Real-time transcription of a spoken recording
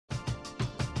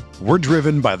We're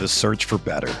driven by the search for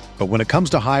better. But when it comes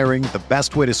to hiring, the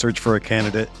best way to search for a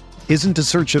candidate isn't to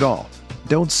search at all.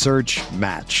 Don't search,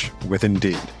 match with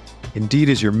Indeed. Indeed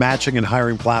is your matching and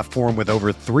hiring platform with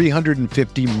over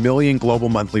 350 million global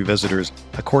monthly visitors,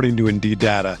 according to Indeed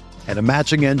data, and a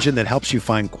matching engine that helps you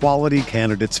find quality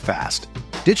candidates fast.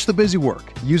 Ditch the busy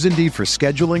work. Use Indeed for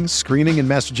scheduling, screening, and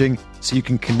messaging so you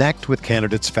can connect with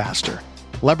candidates faster.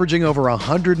 Leveraging over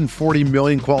 140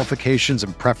 million qualifications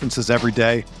and preferences every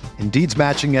day, Indeed's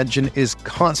matching engine is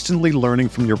constantly learning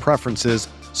from your preferences,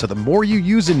 so the more you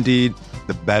use Indeed,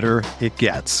 the better it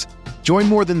gets. Join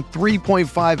more than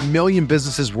 3.5 million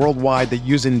businesses worldwide that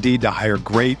use Indeed to hire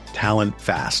great talent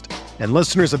fast. And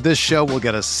listeners of this show will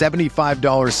get a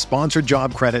 $75 sponsored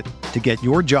job credit to get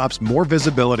your jobs more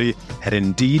visibility at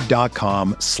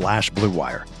Indeed.com/Blue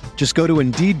Wire. Just go to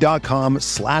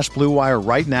Indeed.com/Blue Wire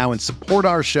right now and support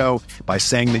our show by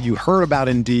saying that you heard about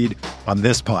Indeed on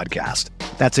this podcast.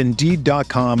 That's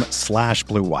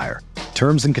Indeed.com/Blue Wire.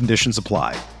 Terms and conditions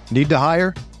apply. Need to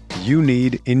hire? You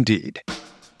need Indeed.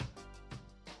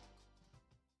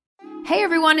 Hey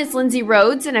everyone, it's Lindsay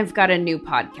Rhodes, and I've got a new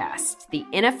podcast, the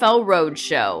NFL Road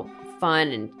Show. Fun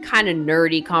and kind of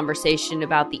nerdy conversation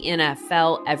about the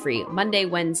NFL every Monday,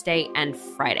 Wednesday, and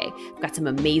Friday. I've got some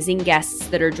amazing guests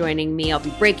that are joining me. I'll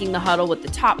be breaking the huddle with the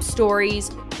top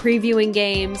stories, previewing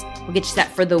games. We'll get you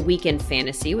set for the weekend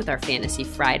fantasy with our Fantasy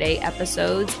Friday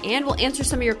episodes, and we'll answer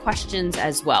some of your questions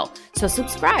as well. So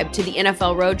subscribe to the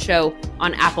NFL Road Show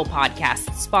on Apple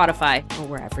Podcasts, Spotify, or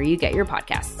wherever you get your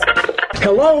podcasts.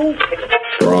 Hello?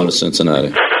 We're on to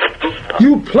Cincinnati.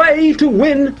 You play to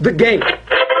win the game.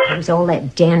 It was all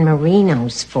that Dan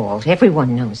Marino's fault.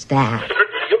 Everyone knows that.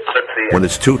 When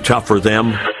it's too tough for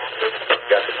them,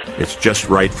 it's just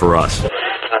right for us.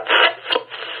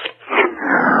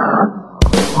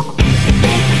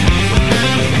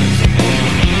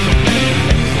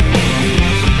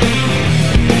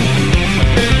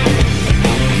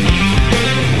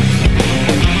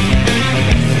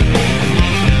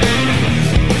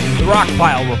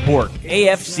 Rockpile Report,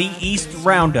 AFC East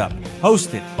Roundup,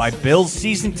 hosted by Bills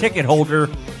season ticket holder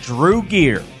Drew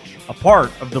Gear, a part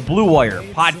of the Blue Wire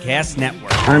Podcast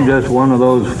Network. I'm just one of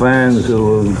those fans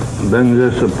who have been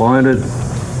disappointed,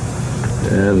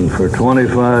 and for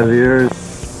 25 years,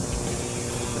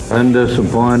 been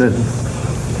disappointed.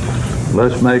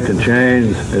 Let's make a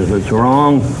change. If it's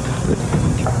wrong,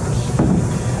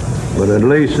 but at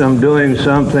least I'm doing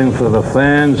something for the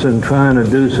fans and trying to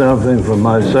do something for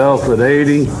myself at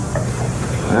 80.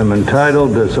 I'm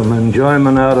entitled to some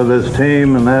enjoyment out of this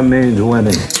team, and that means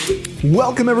winning.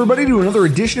 Welcome, everybody, to another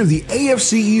edition of the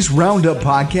AFC East Roundup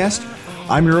podcast.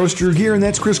 I'm your host, Drew Gear, and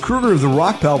that's Chris Kruger of the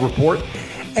Rockpile Report.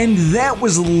 And that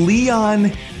was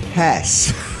Leon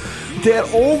Hess.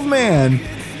 That old man,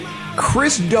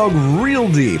 Chris dug real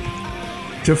deep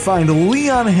to find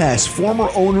Leon Hess, former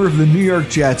owner of the New York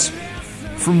Jets,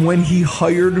 from when he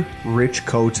hired Rich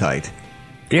Kotite.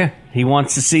 Yeah, he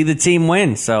wants to see the team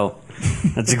win, so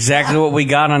that's exactly what we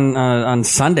got on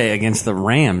Sunday against the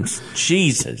Rams.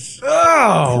 Jesus.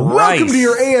 Oh, Christ. Welcome to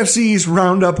your AFC East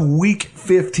Roundup Week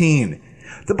 15.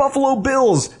 The Buffalo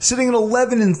Bills, sitting at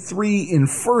 11-3 in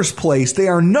first place. They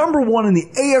are number one in the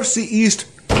AFC East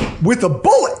with a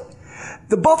bullet.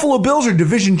 The Buffalo Bills are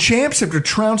division champs after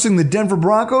trouncing the Denver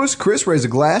Broncos. Chris, raise a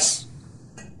glass.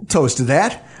 Toast to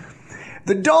that.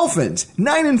 The Dolphins,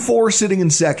 9-4, sitting in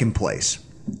second place.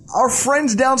 Our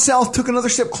friends down south took another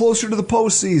step closer to the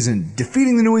postseason,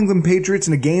 defeating the New England Patriots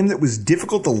in a game that was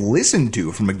difficult to listen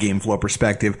to from a game flow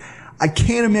perspective. I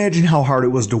can't imagine how hard it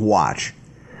was to watch.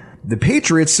 The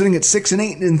Patriots, sitting at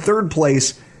 6-8 in third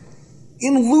place,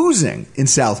 in losing in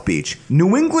South Beach.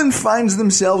 New England finds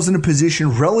themselves in a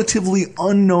position relatively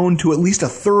unknown to at least a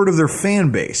third of their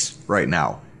fan base right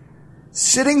now.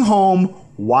 Sitting home,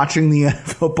 watching the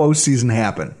NFL postseason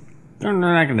happen. They're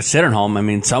not going to sit at home. I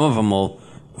mean, some of them will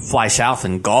fly south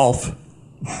and golf.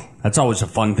 That's always a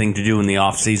fun thing to do in the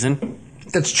off-season.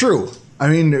 That's true. I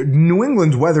mean, New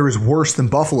England's weather is worse than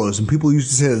Buffalo's, and people used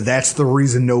to say that that's the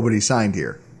reason nobody signed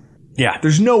here. Yeah.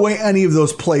 There's no way any of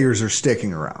those players are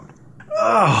sticking around.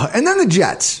 And then the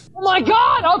Jets. Oh my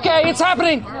God! Okay, it's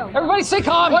happening. Everybody stay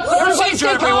calm. What's the procedure,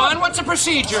 everyone? What's the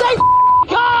procedure? Stay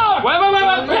calm! Wait.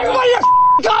 Everybody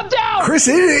calm down! Chris,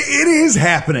 it is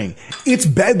happening. It's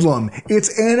bedlam.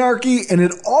 It's anarchy, and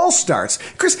it all starts.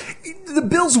 Chris, the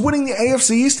Bills winning the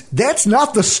AFC East, that's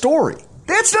not the story.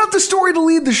 That's not the story to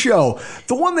lead the show.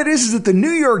 The one that is that the New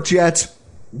York Jets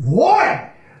won.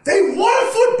 They won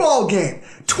a football game.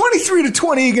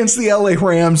 23-20 against the LA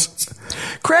Rams.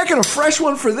 Cracking a fresh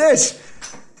one for this.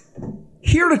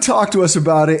 Here to talk to us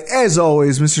about it, as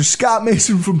always, Mr. Scott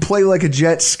Mason from Play Like a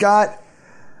Jet. Scott,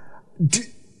 do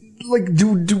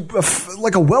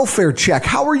like a welfare check.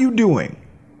 How are you doing?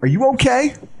 Are you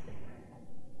okay?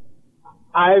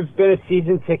 I've been a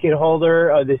season ticket holder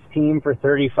of this team for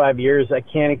 35 years. I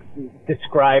can't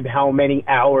describe how many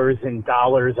hours and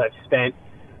dollars I've spent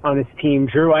on this team.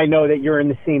 Drew, I know that you're in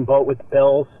the same boat with the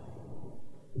Bills.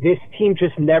 This team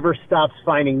just never stops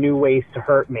finding new ways to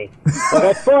hurt me. Like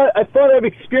I thought I've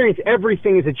experienced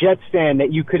everything as a Jets fan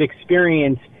that you could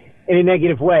experience in a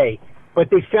negative way, but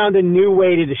they found a new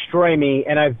way to destroy me,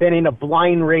 and I've been in a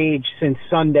blind rage since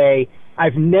Sunday.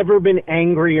 I've never been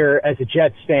angrier as a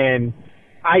Jets fan.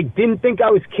 I didn't think I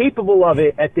was capable of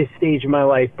it at this stage of my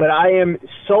life, but I am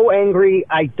so angry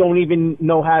I don't even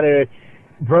know how to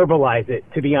verbalize it,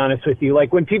 to be honest with you.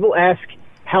 Like when people ask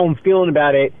how I'm feeling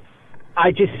about it,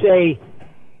 I just say,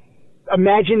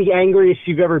 imagine the angriest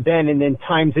you've ever been and then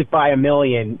times it by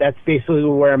 1,000,000. That's basically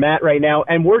where I'm at right now.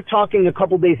 And we're talking a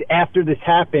couple days after this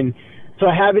happened, so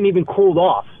I haven't even cooled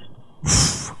off.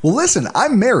 Well, listen,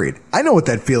 I'm married. I know what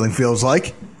that feeling feels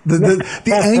like.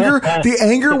 The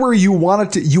anger where you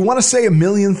want to say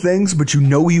 1,000,000 things, but you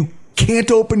know you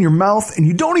can't open your mouth, and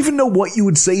you don't even know what you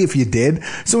would say if you did.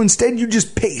 So instead, you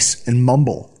just pace and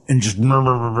mumble and just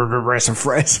some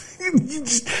phrase.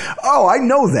 I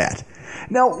know that.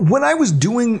 Now, when I was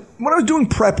doing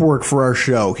prep work for our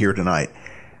show here tonight,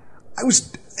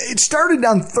 it started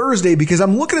on Thursday because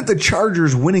I'm looking at the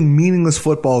Chargers winning meaningless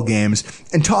football games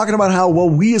and talking about how, well,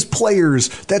 we as players,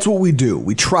 that's what we do.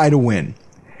 We try to win.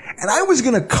 And I was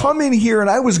going to come in here and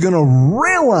I was going to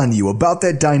rail on you about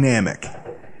that dynamic.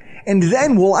 And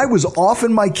then while I was off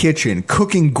in my kitchen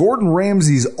cooking Gordon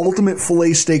Ramsay's ultimate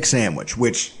filet steak sandwich,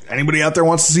 which anybody out there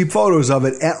wants to see photos of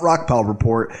it at Rockpile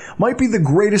Report, might be the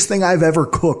greatest thing I've ever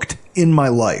cooked in my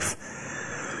life.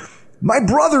 My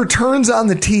brother turns on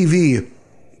the TV.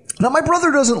 Now, my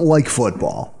brother doesn't like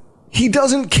football. He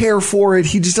doesn't care for it.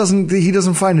 He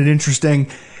doesn't find it interesting.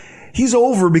 He's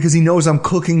over because he knows I'm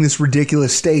cooking this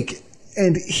ridiculous steak.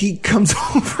 And he comes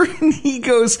over and he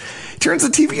turns the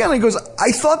TV on and he goes,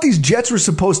 I thought these Jets were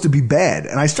supposed to be bad.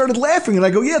 And I started laughing and I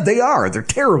go, yeah, they are. They're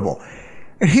terrible.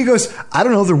 And he goes, I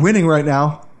don't know. They're winning right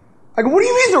now. I go, what do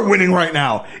you mean they're winning right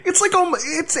now? It's like,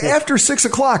 it's after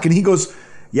 6:00. And he goes,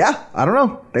 yeah, I don't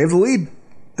know. They have the lead.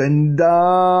 Then,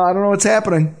 I don't know what's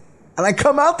happening. And I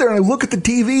come out there and I look at the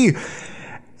TV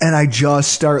and I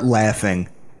just start laughing.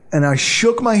 And I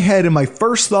shook my head and my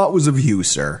first thought was of you,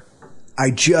 sir. I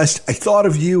thought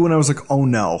of you and I was like, oh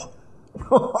no.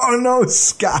 Oh no,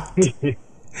 Scott.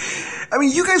 I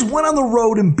mean, you guys went on the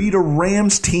road and beat a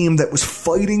Rams team that was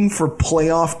fighting for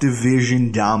playoff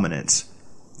division dominance.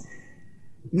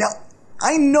 Now,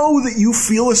 I know that you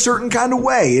feel a certain kind of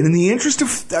way, and in the interest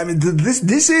of,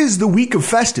 this is the week of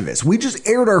Festivus. We just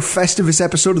aired our Festivus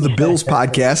episode of the Bills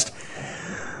podcast.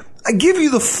 I give you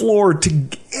the floor to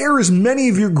air as many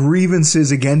of your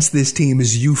grievances against this team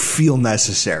as you feel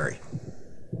necessary.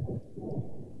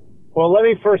 Well, let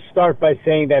me first start by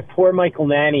saying that poor Michael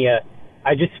Nania,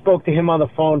 I just spoke to him on the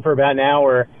phone for about an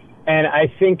hour, and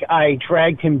I think I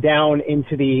dragged him down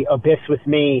into the abyss with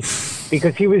me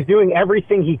because he was doing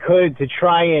everything he could to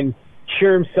try and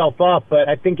cheer himself up. But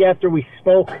I think after we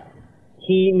spoke,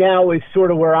 he now is sort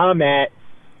of where I'm at.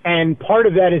 And part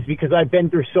of that is because I've been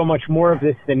through so much more of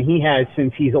this than he has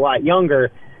since he's a lot younger.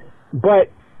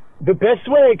 But the best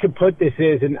way I could put this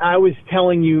is, and I was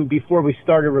telling you before we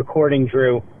started recording,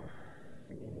 Drew,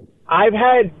 I've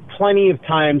had plenty of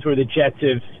times where the Jets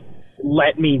have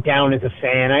let me down as a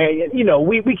fan.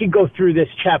 We could go through this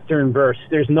chapter and verse.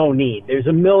 There's no need. There's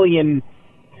a million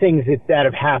things that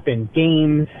have happened.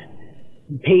 Games,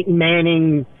 Peyton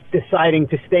Manning deciding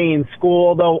to stay in school,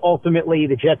 although ultimately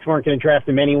the Jets weren't going to draft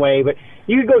him anyway. But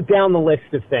you could go down the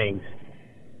list of things.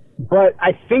 But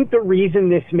I think the reason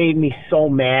this made me so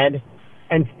mad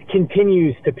and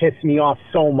continues to piss me off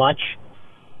so much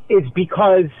is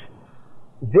because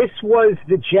this was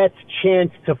the Jets'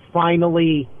 chance to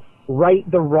finally right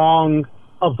the wrong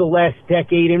of the last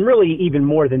decade, and really even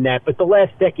more than that, but the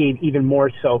last decade even more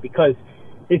so, because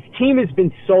this team has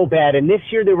been so bad, and this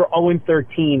year they were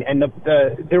 0-13, and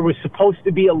there was supposed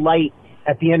to be a light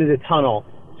at the end of the tunnel,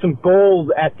 some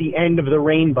gold at the end of the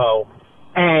rainbow,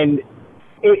 and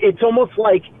it's almost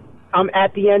like I'm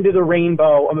at the end of the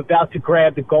rainbow, I'm about to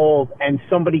grab the gold, and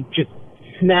somebody just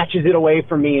snatches it away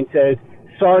from me and says,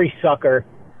 sorry, sucker.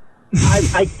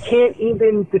 I can't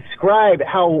even describe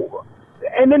how...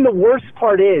 And then the worst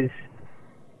part is,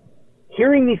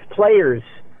 hearing these players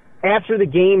after the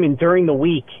game and during the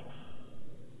week,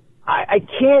 I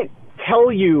can't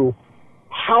tell you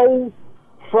how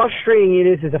frustrating it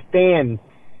is as a fan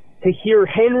to hear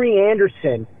Henry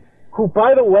Anderson, who,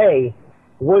 by the way,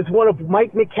 was one of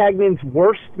Mike Maccagnan's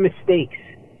worst mistakes.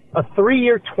 A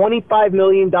 3-year, $25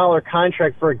 million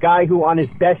contract for a guy who on his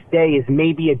best day is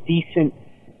maybe a decent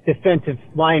defensive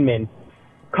lineman,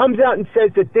 comes out and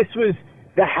says that this was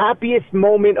the happiest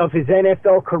moment of his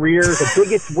NFL career, the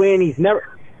biggest win he's never...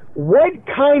 What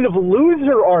kind of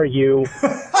loser are you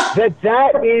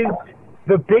that is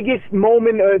the biggest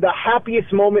moment or the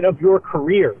happiest moment of your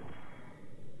career?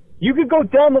 You could go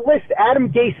down the list. Adam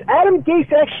Gase. Adam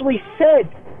Gase actually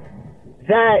said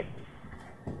that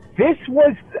this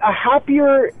was a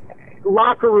happier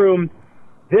locker room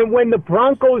than when the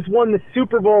Broncos won the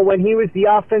Super Bowl when he was the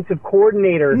offensive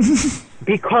coordinator.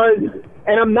 Because,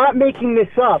 and I'm not making this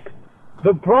up,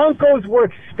 the Broncos were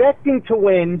expecting to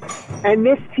win, and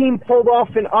this team pulled off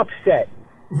an upset.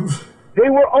 They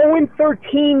were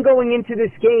 0-13 going into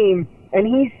this game, and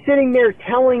he's sitting there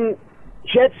telling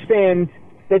Jets fans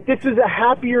that this was a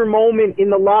happier moment in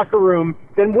the locker room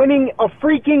than winning a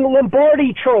freaking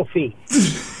Lombardi trophy.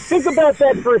 Think about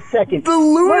that for a second. The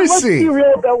lunacy. Let's be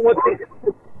real about what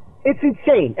this, it's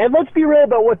insane. And let's be real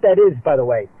about what that is, by the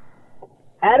way.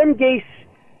 Adam Gase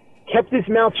kept his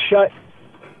mouth shut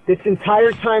this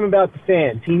entire time about the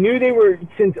fans. He knew they were,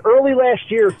 since early last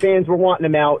year, fans were wanting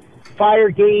him out. Fire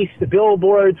Gase, the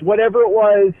billboards, whatever it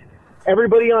was,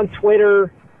 everybody on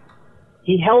Twitter.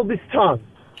 He held his tongue.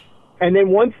 And then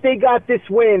once they got this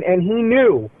win, and he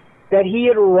knew that he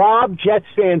had robbed Jets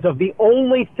fans of the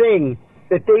only thing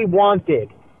that they wanted,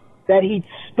 that he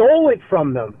stole it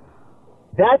from them,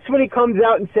 that's when he comes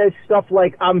out and says stuff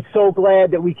like, I'm so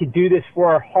glad that we could do this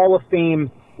for our Hall of Fame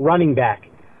running back.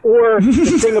 Or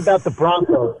the thing about the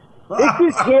Broncos.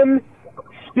 This is him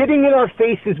spitting in our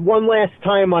faces one last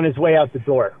time on his way out the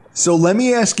door. So let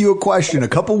me ask you a question. A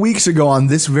couple weeks ago on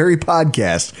this very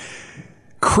podcast,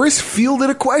 Chris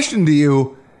fielded a question to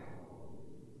you.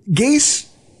 Gase,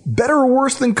 better or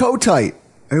worse than Kotite?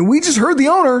 And we just heard the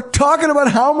owner talking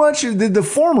about how much, the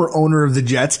former owner of the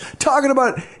Jets, talking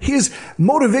about his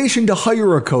motivation to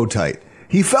hire a Kotite.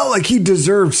 He felt like he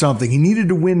deserved something. He needed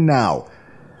to win now.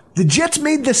 The Jets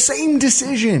made the same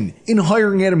decision in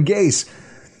hiring Adam Gase.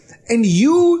 And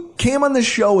you came on the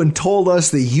show and told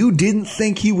us that you didn't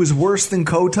think he was worse than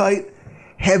Kotite.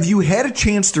 Have you had a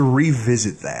chance to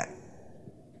revisit that?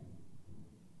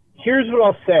 Here's what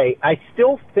I'll say. I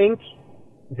still think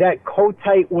that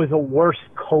Kotite was a worse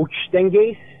coach than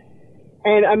Gase.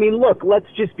 And, I mean, look, let's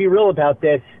just be real about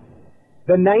this.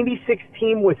 The 96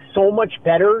 team was so much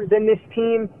better than this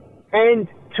team. And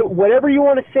to whatever you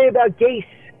want to say about Gase,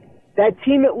 that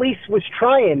team at least was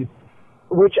trying,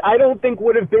 which I don't think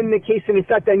would have been the case. And, in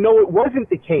fact, I know it wasn't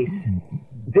the case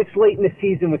this late in the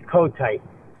season with Kotite.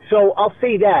 So I'll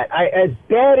say that. As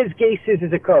bad as Gase is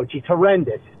as a coach, he's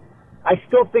horrendous. I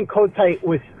still think Kotite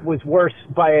was worse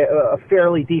by a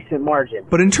fairly decent margin.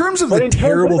 But in terms of the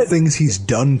terrible things he's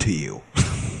done to you.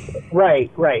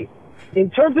 Right. In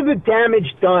terms of the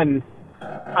damage done,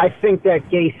 I think that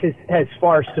Gase has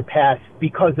far surpassed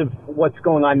because of what's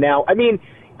going on now. I mean,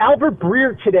 Albert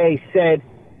Breer today said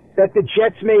that the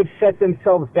Jets may have set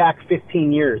themselves back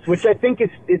 15 years, which I think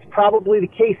is probably the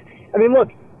case. I mean, look,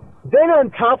 then on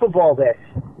top of all this,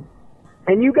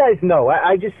 and you guys know,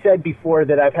 I just said before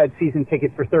that I've had season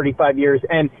tickets for 35 years,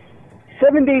 and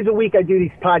 7 days a week I do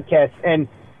these podcasts, and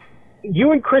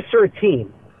you and Chris are a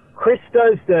team. Chris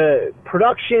does the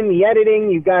production, the editing,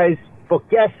 you guys book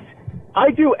guests. I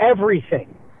do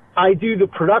everything. I do the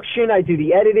production, I do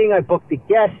the editing, I book the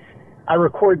guests, I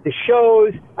record the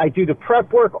shows, I do the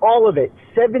prep work, all of it,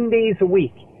 7 days a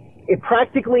week. It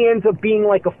practically ends up being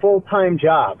like a full-time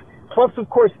job. Plus, of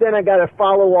course, then I got to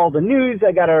follow all the news,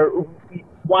 I got to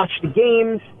watch the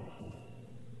games.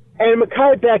 And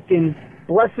Mekhi Becton,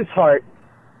 bless his heart,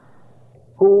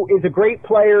 who is a great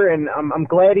player, and I'm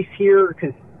glad he's here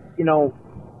because, you know,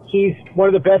 he's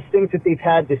one of the best things that they've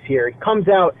had this year. He comes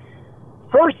out,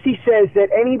 first he says that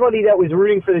anybody that was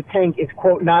rooting for the tank is,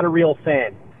 quote, not a real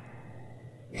fan.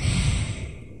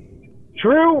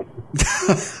 Drew,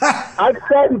 I've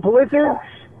sat in blizzards.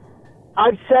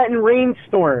 I've sat in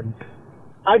rainstorms.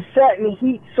 I've sat in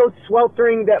heat so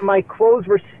sweltering that my clothes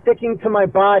were sticking to my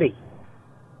body.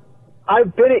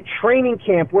 I've been at training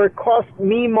camp where it cost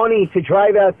me money to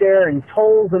drive out there and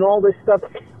tolls and all this stuff.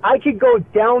 I could go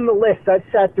down the list. I've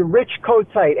sat through Rich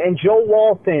Kotite and Joe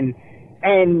Walton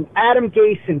and Adam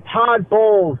Gase and Todd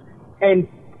Bowles and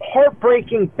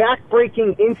heartbreaking,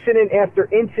 back-breaking incident after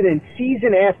incident,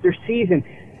 season after season.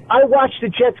 I watched the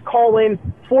Jets call in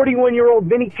 41-year-old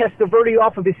Vinny Testaverde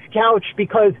off of his couch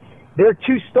because their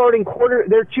two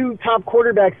top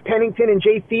quarterbacks, Pennington and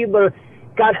Jay Fiedler,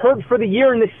 got hurt for the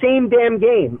year in the same damn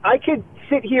game. I could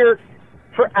sit here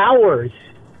for hours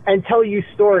and tell you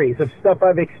stories of stuff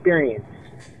I've experienced.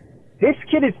 This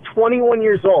kid is 21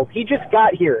 years old. He just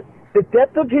got here. The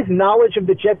depth of his knowledge of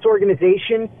the Jets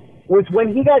organization was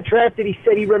when he got drafted, he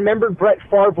said he remembered Brett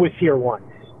Favre was here once.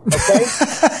 Okay?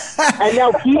 And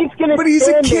now he's going to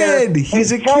stand there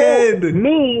and tell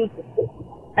me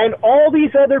and all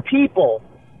these other people.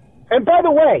 And by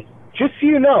the way, just so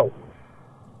you know,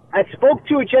 I spoke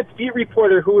to a Jets beat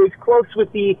reporter who is close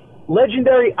with the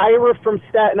legendary Ira from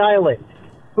Staten Island,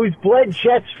 who's bled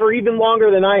Jets for even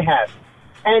longer than I have.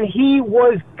 And he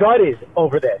was gutted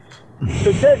over this.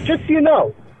 So just so you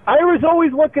know, Ira's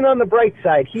always looking on the bright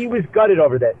side. He was gutted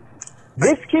over this.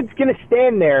 This kid's going to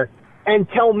stand there and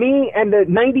tell me and the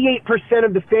 98%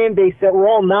 of the fan base that we're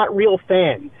all not real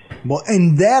fans. Well,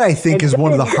 and that I think is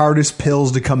one of the hardest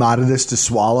pills to come out of this to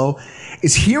swallow,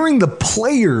 is hearing the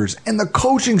players and the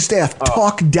coaching staff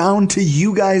talk down to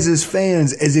you guys as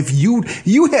fans as if you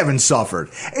haven't suffered,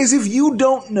 as if you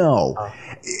don't know.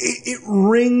 It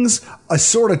rings a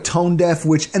sort of tone deaf,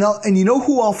 and you know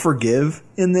who I'll forgive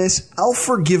in this? I'll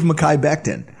forgive Mekhi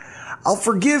Becton. I'll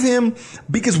forgive him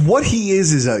because what he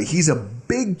is he's a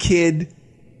big kid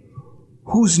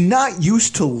who's not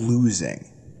used to losing.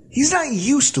 He's not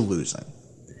used to losing.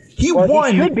 He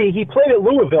won. He should be. He played at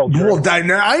Louisville. Well,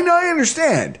 I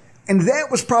understand. And that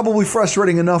was probably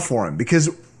frustrating enough for him because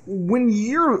when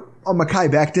you're a Mekhi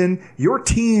Becton, your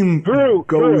team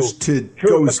goes.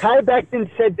 Mekhi Becton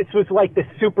said this was like the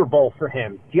Super Bowl for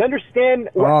him. Do you understand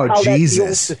how that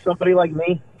feels to somebody like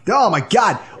me? Oh, my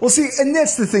God. Well, see, and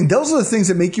that's the thing. Those are the things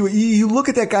that make you look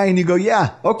at that guy and you go,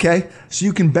 yeah, okay, so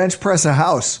you can bench press a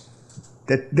house.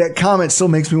 That comment still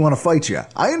makes me want to fight you.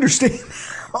 I understand.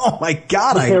 Oh, my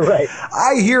God.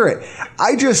 I hear it.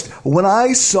 When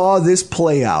I saw this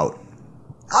play out,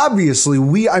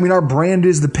 obviously, our brand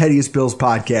is the Pettiest Bills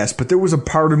podcast, but there was a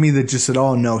part of me that just said,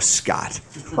 oh, no, Scott.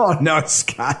 Oh, no,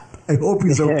 Scott. I hope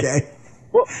he's okay.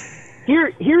 Well,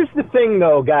 here's the thing,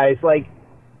 though, guys. Like,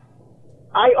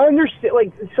 I understand.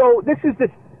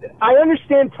 I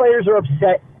understand players are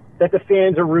upset that the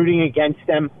fans are rooting against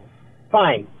them.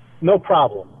 Fine. No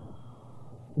problem.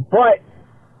 But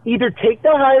either take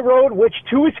the high road, which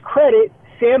to his credit,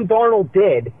 Sam Darnold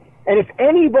did. And if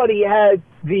anybody had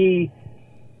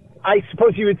I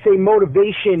suppose you would say,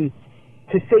 motivation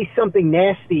to say something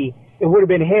nasty, it would have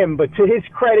been him. But to his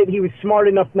credit, he was smart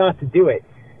enough not to do it.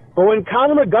 But when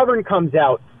Connor McGovern comes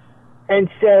out and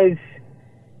says,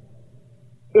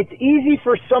 it's easy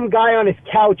for some guy on his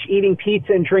couch eating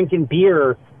pizza and drinking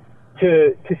beer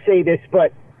to say this,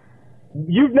 but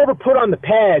you've never put on the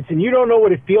pads and you don't know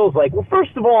what it feels like. Well,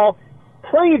 first of all,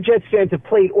 plenty of Jets fans have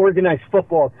played organized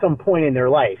football at some point in their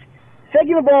life.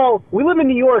 Second of all, we live in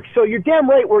New York, so you're damn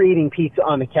right we're eating pizza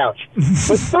on the couch.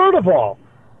 But third of all,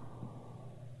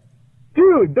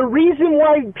 dude, the reason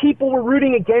why people were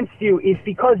rooting against you is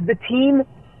because the team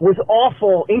was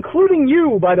awful, including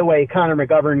you, by the way, Connor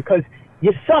McGovern, because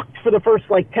you sucked for the first,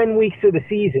 10 weeks of the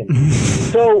season.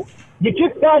 So you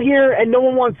just got here and no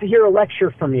one wants to hear a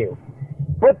lecture from you.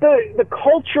 But the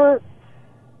culture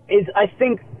is, I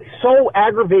think, so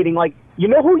aggravating. Like, you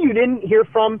know who you didn't hear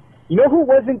from? You know who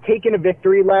wasn't taking a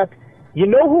victory lap? You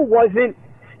know who wasn't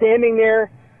standing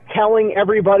there telling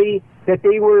everybody that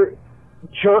they were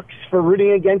jerks for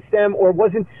rooting against them or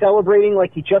wasn't celebrating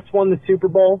like he just won the Super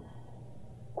Bowl?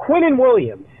 Quinnen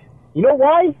Williams. You know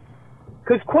why?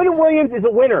 Because Quinnen Williams is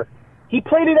a winner. He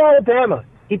played at Alabama.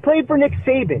 He played for Nick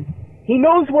Saban. He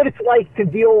knows what it's like to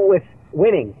deal with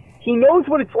winning. He knows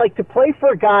what it's like to play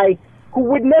for a guy who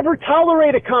would never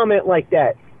tolerate a comment like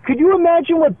that. Could you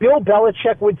imagine what Bill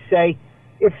Belichick would say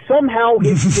if somehow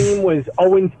his team was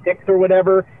 0-6 or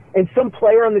whatever, and some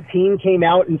player on the team came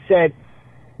out and said,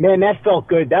 man, that felt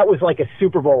good. That was like a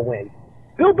Super Bowl win.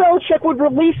 Bill Belichick would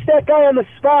release that guy on the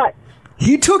spot.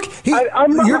 You're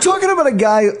talking about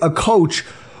a coach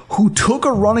who took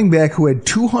a running back who had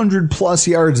 200-plus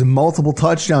yards and multiple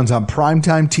touchdowns on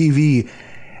primetime TV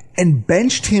and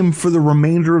benched him for the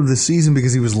remainder of the season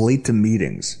because he was late to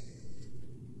meetings.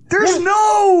 There's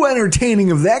no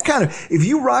entertaining of that kind of. If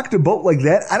you rocked a boat like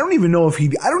that, I don't even know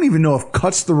if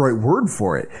cut's the right word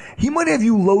for it. He might have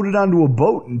you loaded onto a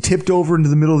boat and tipped over into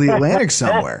the middle of the Atlantic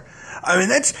somewhere. I mean,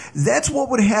 that's what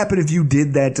would happen if you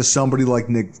did that to somebody like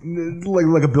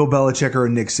like a Bill Belichick or a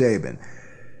Nick Saban.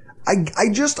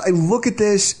 I look at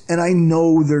this and I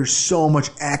know there's so much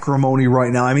acrimony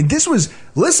right now. I mean,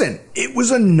 it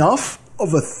was enough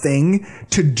of a thing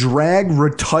to drag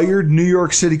retired New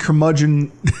York City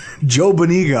curmudgeon Joe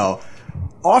Bonigo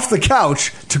off the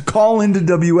couch to call into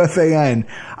WFAN.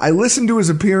 I listened to his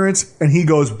appearance and he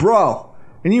goes, bro,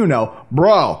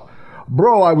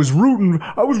 bro, I was rooting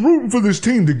for this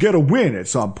team to get a win at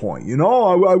some point. You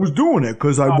know, I was doing it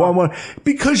because I want,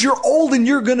 because you're old and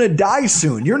you're going to die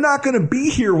soon. You're not going to be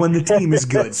here when the team is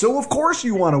good. So of course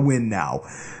you want to win now.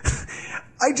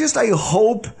 I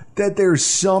hope that there's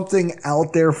something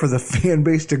out there for the fan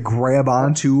base to grab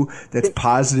onto that's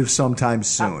positive sometime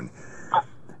soon.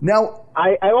 Now,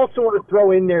 I also want to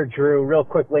throw in there, Drew, real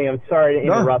quickly. I'm sorry to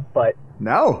interrupt, but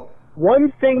no.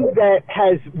 One thing that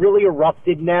has really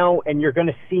erupted now, and you're going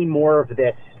to see more of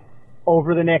this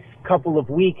over the next couple of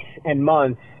weeks and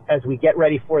months as we get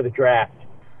ready for the draft,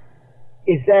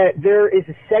 is that there is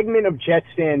a segment of Jets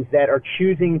fans that are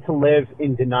choosing to live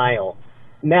in denial.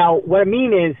 Now, what I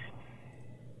mean is,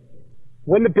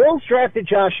 when the Bills drafted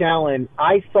Josh Allen,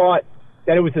 I thought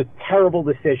that it was a terrible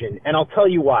decision, and I'll tell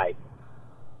you why.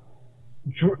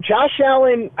 Josh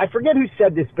Allen, I forget who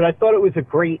said this, but I thought it was a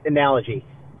great analogy.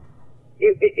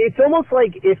 It's almost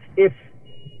like if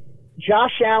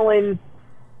Josh Allen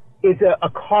is a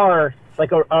car, like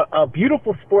a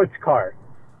beautiful sports car,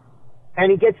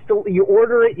 and you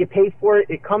order it, you pay for it,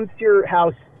 it comes to your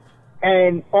house,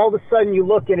 and all of a sudden you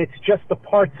look and it's just the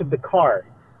parts of the car.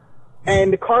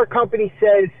 And the car company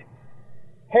says,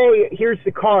 hey, here's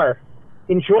the car.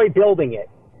 Enjoy building it.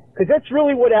 Because that's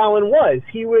really what Allen was.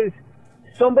 He was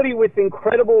somebody with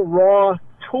incredible raw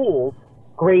tools,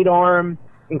 great arm,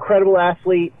 incredible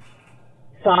athlete,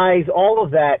 size, all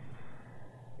of that.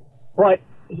 But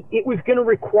it was going to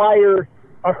require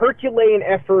a Herculean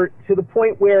effort to the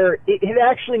point where it had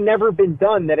actually never been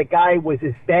done that a guy was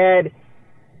as bad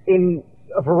in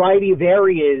a variety of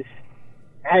areas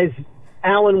as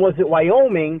Allen was at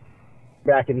Wyoming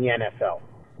back in the NFL.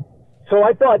 So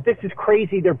I thought, this is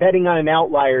crazy. They're betting on an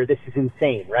outlier. This is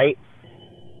insane, right?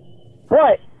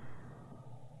 But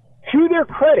to their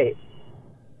credit,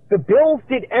 the Bills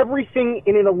did everything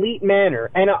in an elite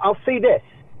manner. And I'll say this.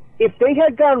 If they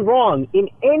had gone wrong in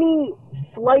any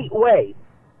slight way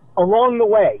along the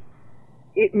way,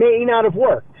 it may not have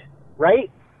worked, right?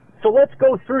 So let's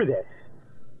go through this.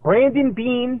 Brandon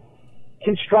Beane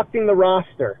constructing the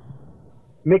roster.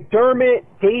 McDermott,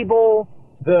 Dable,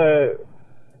 the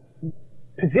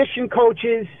position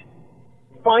coaches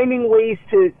finding ways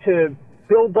to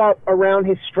build up around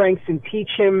his strengths and teach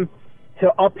him to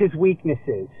up his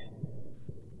weaknesses.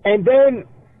 And then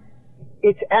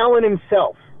it's Allen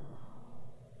himself.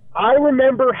 I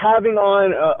remember having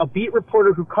on a beat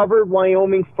reporter who covered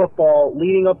Wyoming football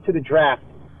leading up to the draft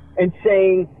and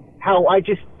saying how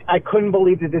I couldn't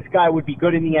believe that this guy would be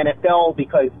good in the NFL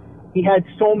because he had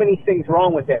so many things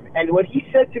wrong with him. And what he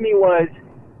said to me was,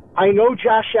 I know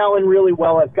Josh Allen really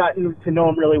well. I've gotten to know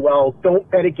him really well. Don't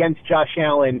bet against Josh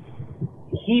Allen.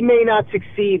 He may not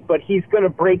succeed, but he's going to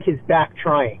break his back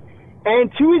trying.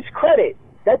 And to his credit,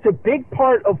 that's a big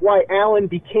part of why Allen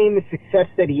became the success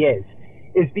that he is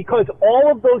because all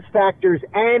of those factors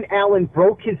and Allen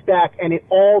broke his back and it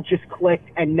all just clicked.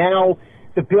 And now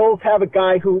the Bills have a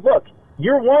guy who, look,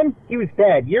 year one, he was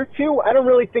bad. Year two, I don't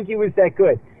really think he was that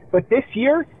good. But this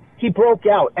year, he broke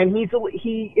out, and he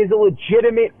is a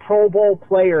legitimate Pro Bowl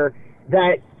player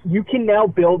that you can now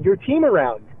build your team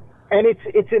around. And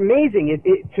it's amazing.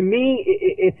 To me,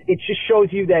 it just shows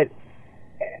you that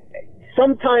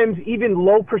sometimes even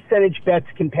low percentage bets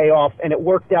can pay off, and it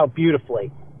worked out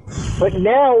beautifully. But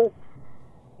now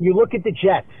you look at the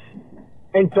Jets,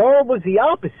 and Darnold was the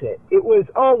opposite. It was,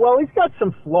 oh, well, he's got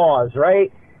some flaws,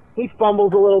 right? He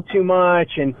fumbles a little too much,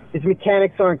 and his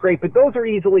mechanics aren't great, but those are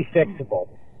easily fixable.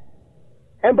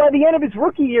 And by the end of his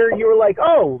rookie year, you were like,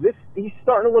 oh, he's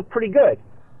starting to look pretty good.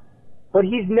 But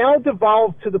he's now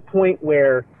devolved to the point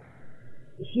where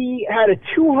he had a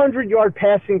 200-yard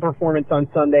passing performance on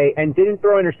Sunday and didn't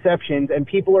throw interceptions, and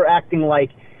people are acting like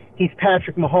he's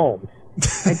Patrick Mahomes.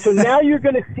 And so now you're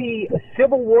going to see a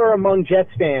civil war among Jets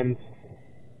fans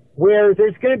where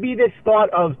there's going to be this thought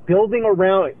of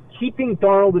keeping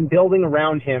Darnold and building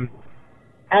around him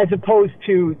as opposed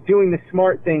to doing the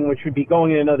smart thing, which would be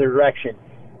going in another direction.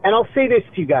 And I'll say this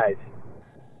to you guys.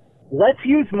 Let's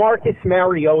use Marcus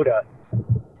Mariota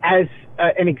as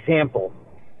an example.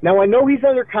 Now, I know he's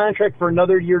under contract for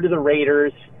another year to the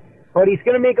Raiders, but he's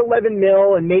going to make $11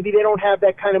 million, and maybe they don't have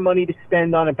that kind of money to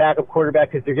spend on a backup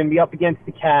quarterback because they're going to be up against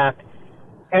the cap,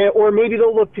 or maybe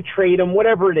they'll look to trade him,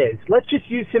 whatever it is. Let's just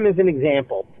use him as an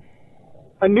example.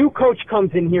 A new coach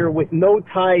comes in here with no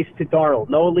ties to Darnold,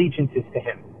 no allegiances to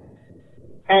him.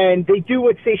 And they do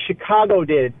what, say, Chicago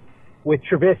did with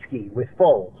Trubisky, with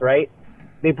Foles, right?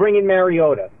 They bring in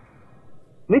Mariota.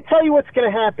 Let me tell you what's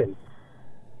going to happen.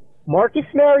 Marcus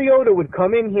Mariota would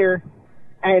come in here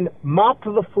and mop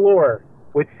the floor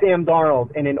with Sam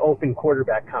Darnold in an open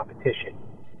quarterback competition.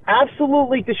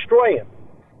 Absolutely destroy him.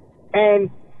 And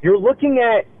you're looking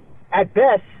at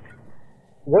best,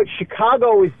 what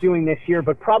Chicago is doing this year,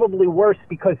 but probably worse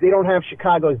because they don't have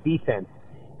Chicago's defense.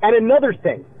 And another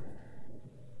thing,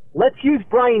 let's use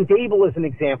Brian Dable as an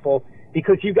example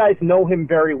because you guys know him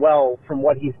very well from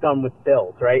what he's done with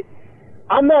Bills, right?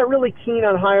 I'm not really keen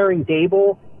on hiring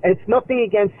Dable, and it's nothing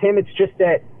against him. It's just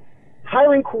that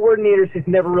hiring coordinators has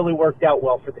never really worked out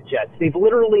well for the Jets. They've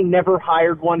literally never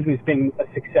hired one who's been a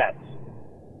success.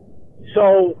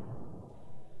 So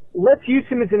let's use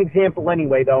him as an example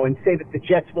anyway, though, and say that the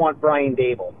Jets want Brian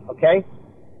Dable, okay?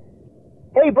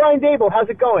 Hey, Brian Dable, how's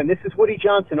it going? This is Woody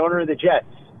Johnson, owner of the Jets.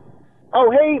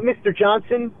 Oh, hey, Mr.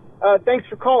 Johnson, thanks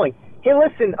for calling. Hey,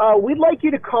 listen, we'd like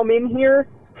you to come in here,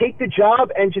 take the job,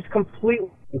 and just completely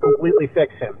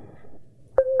fix him.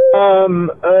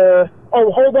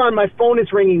 Oh, hold on, my phone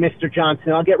is ringing, Mr.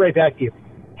 Johnson. I'll get right back to you.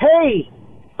 Hey,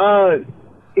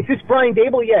 is this Brian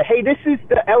Dable? Yeah, hey, this is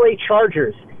the LA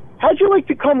Chargers. How'd you like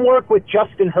to come work with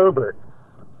Justin Herbert?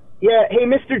 Yeah, hey,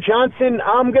 Mr. Johnson,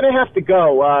 I'm going to have to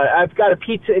go. I've got a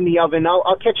pizza in the oven.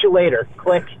 I'll catch you later.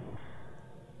 Click.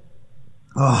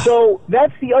 Oh. So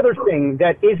that's the other thing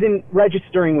that isn't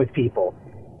registering with people.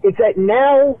 It's that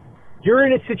now you're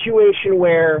in a situation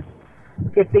where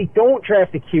if they don't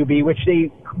draft a QB, which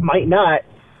they might not,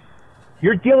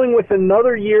 you're dealing with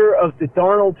another year of the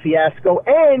Darnold fiasco,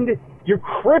 and you're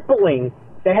crippling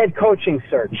the head coaching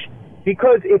search.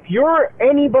 Because if you're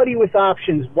anybody with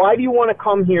options, why do you want to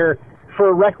come here for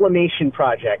a reclamation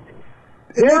project?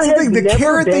 And that's the thing. The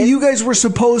carrot that you guys were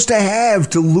supposed to have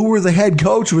to lure the head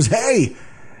coach was, hey,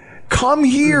 come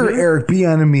here, Eric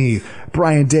Bieniemy,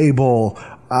 Brian Dable,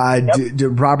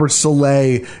 Robert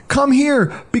Saleh. Come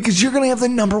here because you're going to have the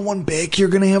number one pick. You're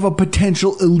going to have a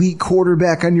potential elite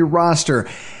quarterback on your roster.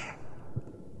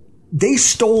 They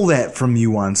stole that from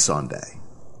you on Sunday.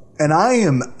 And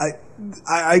I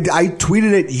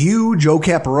tweeted at you, Joe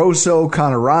Caporoso,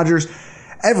 Connor Rogers,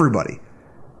 everybody.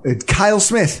 Kyle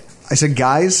Smith. I said,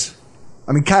 guys,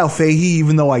 Kyle Fahey,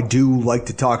 even though I do like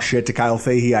to talk shit to Kyle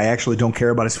Fahey, I actually don't care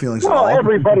about his feelings at all. Well,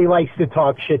 everybody likes to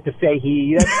talk shit to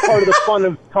Fahey. That's part of the fun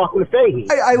of talking to Fahey.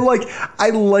 I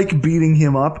like beating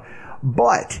him up,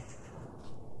 but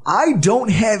I don't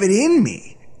have it in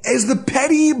me, as the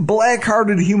petty,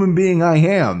 black-hearted human being I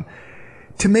am,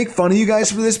 to make fun of you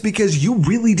guys for this because you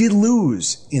really did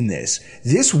lose in this.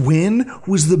 This win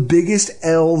was the biggest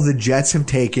L the Jets have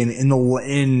taken in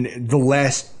the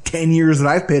last 10 years that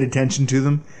I've paid attention to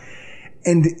them.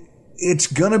 And it's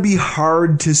going to be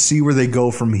hard to see where they go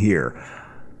from here.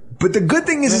 But the good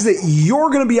thing is that you're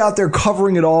going to be out there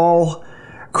covering it all,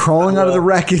 crawling out of the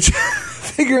wreckage,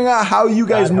 figuring out how you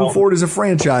guys move forward as a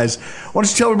franchise. Why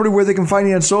don't you tell everybody where they can find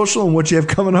you on social and what you have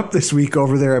coming up this week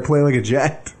over there at Play Like a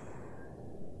Jet?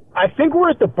 I think we're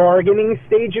at the bargaining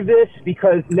stage of this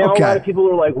because now a lot of people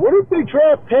are like, what if they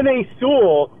draft Penei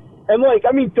Sewell? And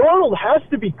Darnold has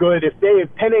to be good if they have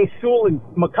Penei Sewell and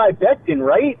Mekhi Becton,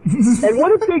 right? And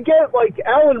what if they get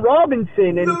Allen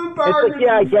Robinson? And it's like,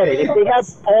 yeah, I get it. If they have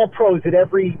all pros at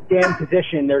every damn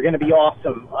position, they're going to be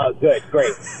awesome. Good,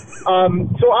 great.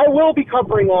 So I will be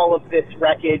covering all of this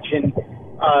wreckage and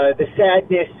the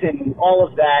sadness and all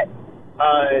of that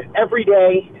every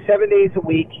day, 7 days a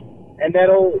week. And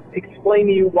that'll explain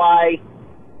to you why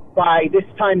by this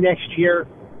time next year,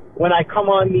 when I come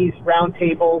on these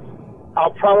roundtables,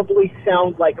 I'll probably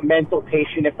sound like a mental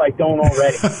patient if I don't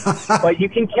already. But you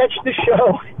can catch the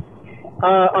show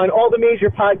on all the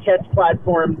major podcast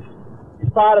platforms,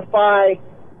 Spotify,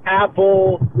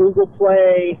 Apple, Google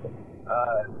Play,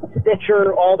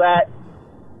 Stitcher, all that.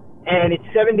 And it's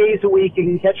 7 days a week. You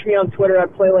can catch me on Twitter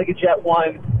at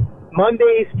PlayLikeAJet1.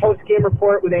 Mondays, post-game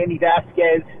report with Andy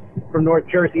Vasquez from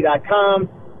NorthJersey.com.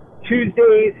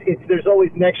 Tuesdays, There's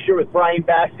Always Next Year with Brian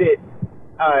Bassett,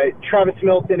 Travis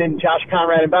Milton, and Josh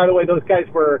Conrad. And by the way, those guys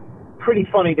were pretty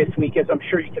funny this week, as I'm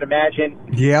sure you can imagine.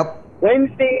 Yep.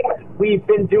 Wednesdays, we've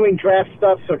been doing draft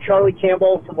stuff. So Charlie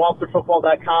Campbell from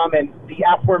WalterFootball.com and the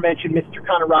aforementioned Mr.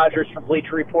 Connor Rogers from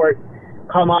Bleacher Report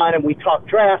come on and we talk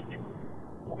draft.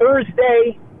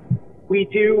 Thursday, we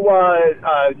do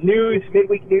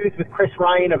midweek news with Chris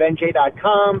Ryan of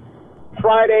NJ.com.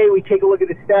 Friday, we take a look at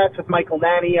the stats with Michael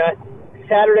Nania.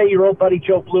 Saturday, your old buddy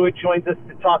Joe Blewett joins us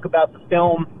to talk about the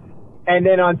film. And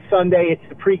then on Sunday, it's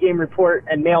the pregame report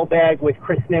and mailbag with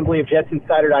Chris Nimbley of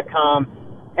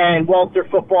JetsInsider.com. And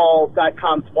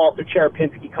WalterFootball.com's Walter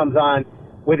Cherepinski comes on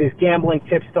with his gambling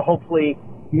tips to hopefully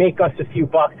make us a few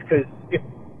bucks. Because if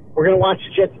we're going to watch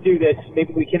the Jets do this,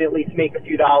 maybe we can at least make a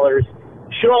few dollars.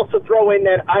 Should also throw in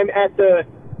that I'm at the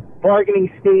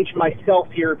bargaining stage myself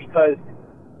here because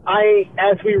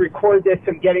as we record this,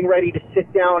 I'm getting ready to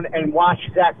sit down and watch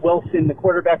Zach Wilson, the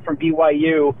quarterback from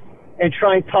BYU, and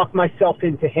try and talk myself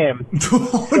into him. So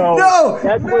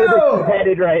that's where this is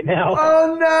headed right now.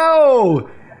 Oh no!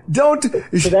 Don't go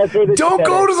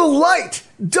to the light.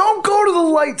 Don't go to the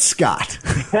light, Scott.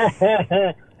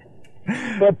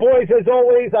 But boys, as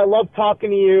always, I love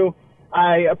talking to you.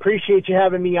 I appreciate you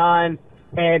having me on,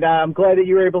 and I'm glad that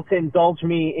you were able to indulge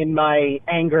me in my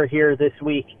anger here this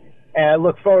week. And I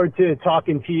look forward to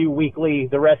talking to you weekly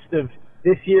the rest of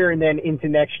this year and then into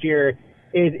next year.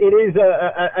 It is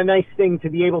a nice thing to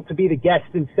be able to be the guest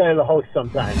instead of the host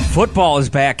sometimes. Football is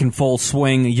back in full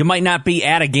swing. You might not be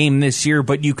at a game this year,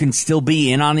 but you can still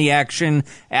be in on the action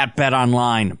at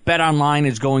BetOnline. BetOnline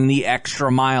is going the extra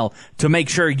mile to make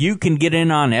sure you can get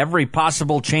in on every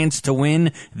possible chance to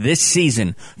win this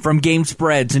season. From game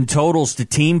spreads and totals to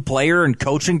team, player, and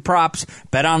coaching props,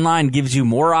 BetOnline gives you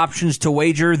more options to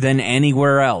wager than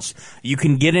anywhere else. You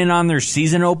can get in on their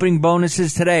season opening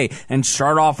bonuses today and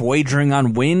start off wagering on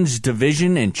wins,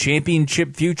 division, and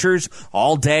championship futures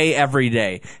all day, every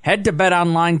day. Head to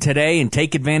BetOnline today and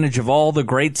take advantage of all the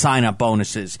great sign-up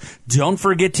bonuses. Don't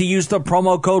forget to use the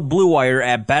promo code BlueWire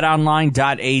at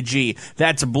betonline.ag.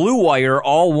 That's BlueWire,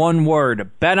 all one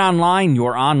word. BetOnline,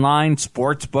 your online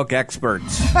sportsbook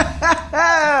experts.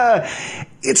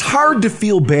 It's hard to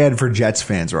feel bad for Jets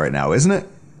fans right now, isn't it?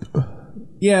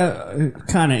 Yeah, it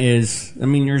kind of is. I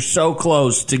mean, you're so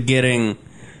close to getting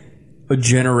a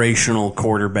generational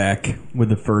quarterback with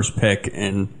the first pick,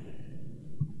 and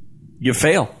you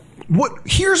fail.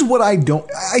 Here's what I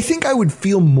think I would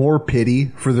feel more pity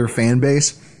for their fan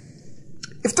base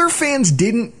if their fans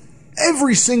didn't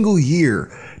every single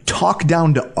year talk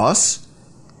down to us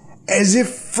as if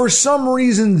for some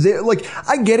reason they're like,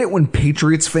 I get it when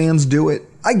Patriots fans do it.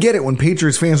 I get it when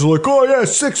Patriots fans are like, oh yeah,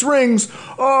 6 rings.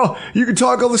 Oh, you can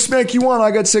talk all the smack you want. I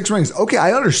got 6 rings. Okay,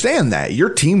 I understand that. Your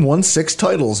team won 6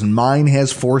 titles and mine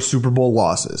has 4 Super Bowl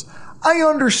losses. I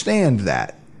understand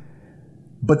that.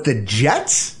 But the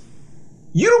Jets?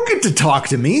 You don't get to talk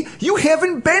to me. You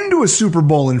haven't been to a Super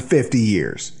Bowl in 50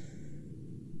 years.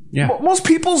 Yeah. Most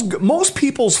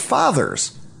people's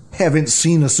fathers haven't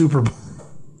seen a Super Bowl.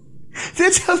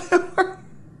 That's how they work.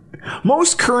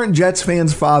 Most current Jets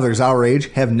fans' fathers our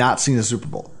age have not seen a Super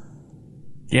Bowl.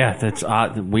 Yeah, that's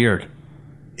weird.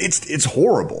 It's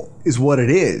horrible, is what it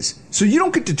is. So you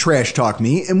don't get to trash talk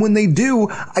me, and when they do,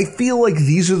 I feel like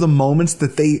these are the moments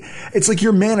that it's like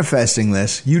you're manifesting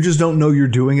this. You just don't know you're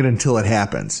doing it until it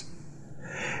happens.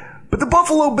 But the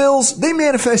Buffalo Bills, they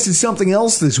manifested something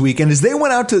else this weekend as they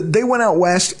went out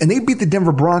west and they beat the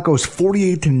Denver Broncos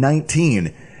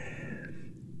 48-19.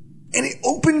 And it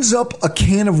opens up a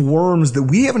can of worms that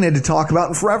we haven't had to talk about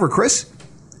in forever, Chris.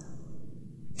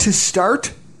 To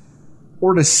start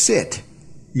or to sit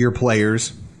your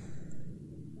players.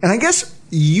 And I guess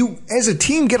you, as a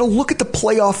team, get a look at the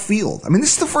playoff field. I mean,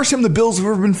 this is the first time the Bills have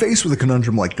ever been faced with a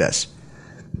conundrum like this.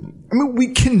 I mean, we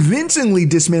convincingly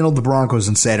dismantled the Broncos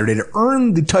on Saturday to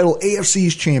earn the title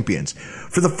AFC's champions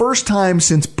for the first time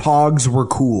since Pogs were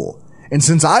cool. And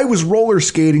since I was roller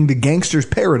skating to Gangster's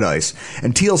Paradise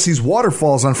and TLC's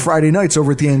Waterfalls on Friday nights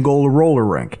over at the Angola roller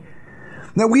rink.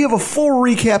 Now, we have a full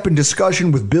recap and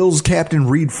discussion with Bills captain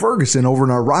Reed Ferguson over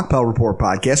in our Rockpile Report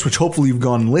podcast, which hopefully you've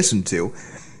gone and listened to.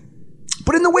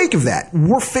 But in the wake of that,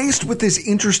 we're faced with this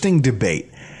interesting debate.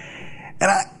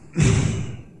 And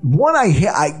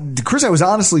Chris, I was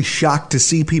honestly shocked to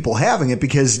see people having it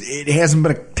because it hasn't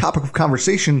been a topic of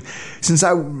conversation since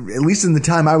at least in the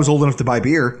time I was old enough to buy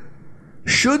beer.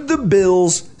 Should the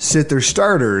Bills sit their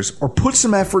starters or put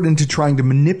some effort into trying to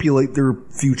manipulate their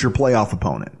future playoff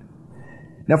opponent?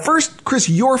 Now, first, Chris,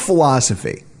 your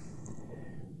philosophy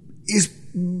is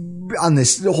on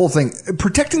this whole thing,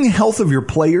 protecting the health of your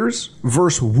players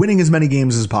versus winning as many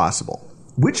games as possible.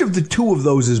 Which of the two of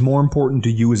those is more important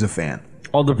to you as a fan?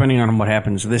 All depending on what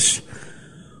happens this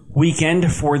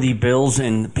weekend for the Bills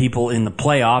and people in the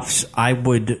playoffs. I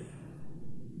would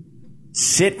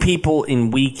sit people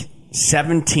in week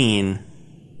 17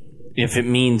 if it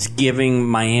means giving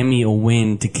Miami a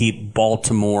win to keep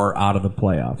Baltimore out of the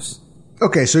playoffs.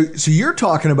 Okay, so you're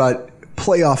talking about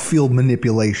playoff field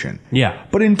manipulation. Yeah.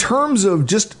 But in terms of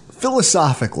just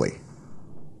philosophically,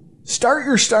 start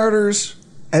your starters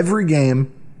every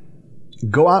game,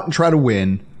 go out and try to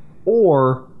win,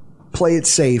 or play it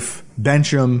safe,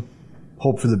 bench them,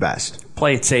 hope for the best.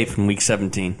 Play it safe in week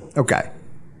 17. Okay.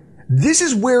 This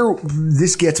is where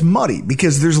this gets muddy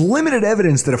because there's limited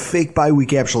evidence that a fake bye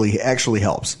week actually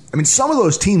helps. I mean, some of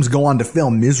those teams go on to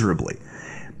fail miserably.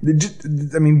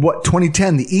 I mean,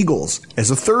 2010, the Eagles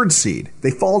as a 3rd seed, they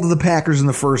fall to the Packers in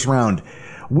the first round,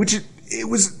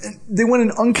 they went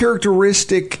an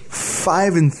uncharacteristic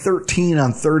 5-13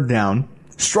 on 3rd down,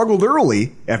 struggled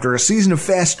early after a season of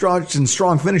fast starts and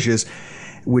strong finishes,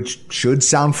 which should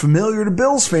sound familiar to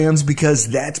Bills fans because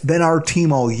that's been our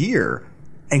team all year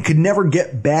and could never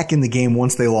get back in the game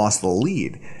once they lost the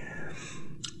lead.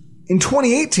 In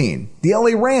 2018, the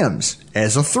LA Rams,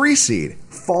 as a 3 seed,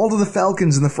 fall to the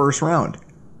Falcons in the first round.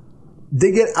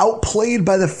 They get outplayed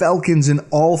by the Falcons in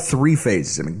all 3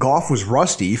 phases. I mean, Goff was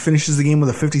rusty. He finishes the game with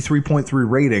a 53.3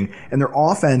 rating, and their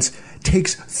offense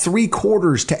takes 3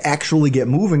 quarters to actually get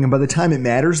moving, and by the time it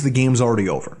matters, the game's already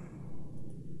over.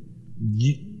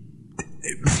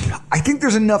 I think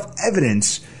there's enough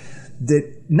evidence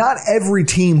that not every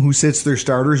team who sits their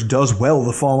starters does well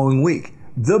the following week.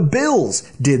 The Bills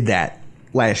did that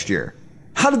last year.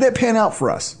 How did that pan out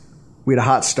for us? We had a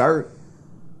hot start.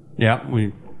 Yeah,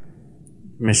 we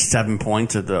missed 7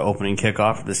 points at the opening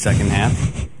kickoff of the second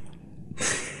half.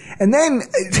 And then,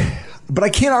 but I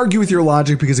can't argue with your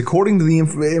logic because according to the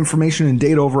information and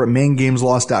data over at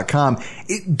maingameslost.com,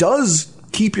 it does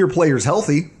keep your players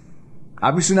healthy.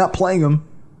 Obviously not playing them.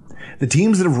 The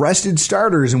teams that have rested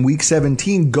starters in Week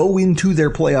 17 go into their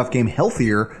playoff game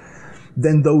healthier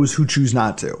than those who choose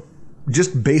not to,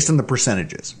 just based on the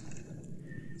percentages.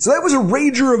 So that was a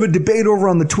rager of a debate over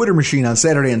on the Twitter machine on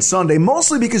Saturday and Sunday,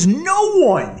 mostly because no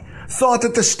one thought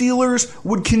that the Steelers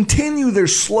would continue their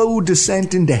slow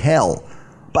descent into hell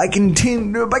by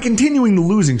continuing the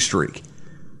losing streak.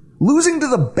 Losing to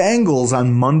the Bengals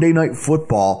on Monday Night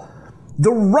Football,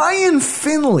 the Ryan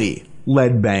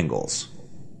Finley-led Bengals.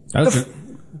 That was a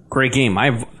great game.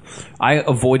 I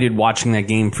avoided watching that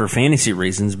game for fantasy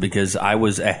reasons because I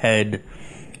was ahead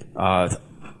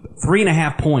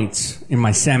 3.5 points in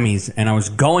my semis, and I was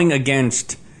going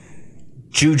against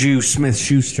Juju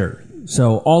Smith-Schuster.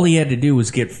 So all he had to do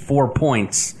was get 4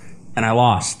 points, and I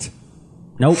lost.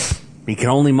 Nope. He can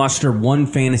only muster 1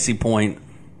 fantasy point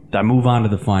to move on to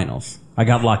the finals. I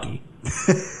got lucky.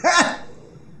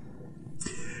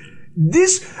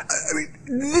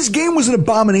 This game was an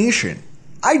abomination.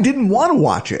 I didn't want to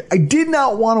watch it. I did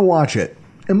not want to watch it.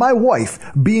 And my wife,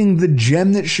 being the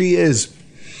gem that she is,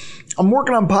 I'm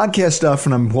working on podcast stuff,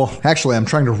 and I'm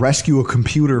trying to rescue a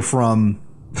computer from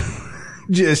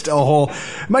just a whole...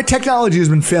 My technology has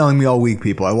been failing me all week,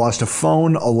 people. I lost a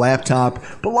phone, a laptop,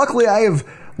 but luckily I have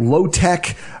low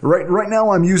tech. Right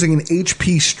now I'm using an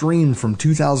HP Stream from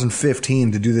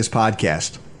 2015 to do this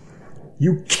podcast.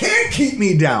 You can't keep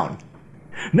me down.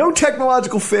 No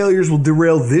technological failures will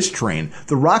derail this train.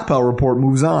 The Rockpile report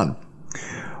moves on.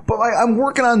 But I'm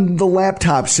working on the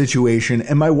laptop situation,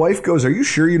 and my wife goes, "Are you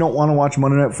sure you don't want to watch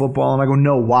Monday Night Football?" And I go,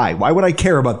 "No, why? Why would I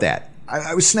care about that?"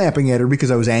 I was snapping at her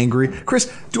because I was angry.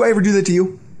 Chris, do I ever do that to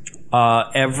you?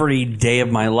 Every day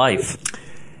of my life.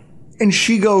 And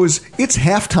she goes, "It's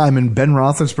halftime and Ben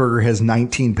Roethlisberger has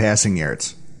 19 passing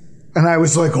yards." And I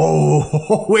was like,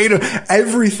 oh, wait,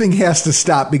 everything has to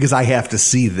stop because I have to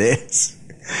see this.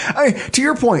 To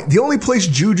your point, the only place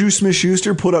Juju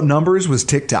Smith-Schuster put up numbers was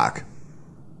TikTok.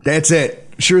 That's it.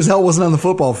 Sure as hell wasn't on the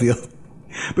football field.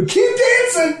 But keep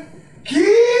dancing.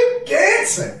 Keep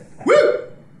dancing. Woo!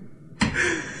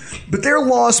 But their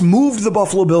loss moved the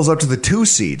Buffalo Bills up to the 2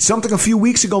 seed, something a few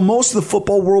weeks ago most of the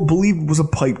football world believed was a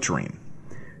pipe dream.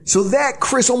 So that,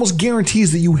 Chris, almost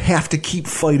guarantees that you have to keep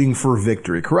fighting for a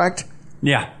victory, correct?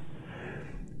 Yeah.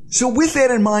 So with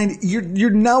that in mind, you're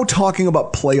now talking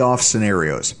about playoff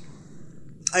scenarios.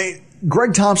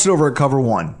 Greg Thompson over at Cover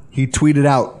One, he tweeted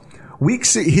out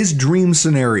his dream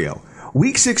scenario.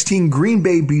 Week 16, Green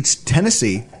Bay beats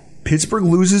Tennessee, Pittsburgh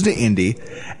loses to Indy,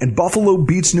 and Buffalo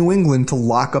beats New England to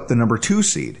lock up the number 2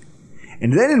 seed.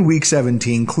 And then in Week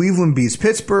 17, Cleveland beats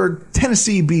Pittsburgh,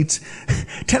 Tennessee,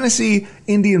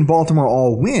 Indy, and Baltimore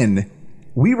all win.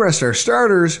 We rest our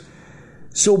starters,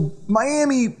 so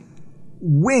Miami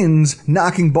wins,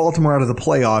 knocking Baltimore out of the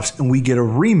playoffs, and we get a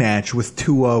rematch with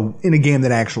Tua in a game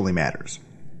that actually matters.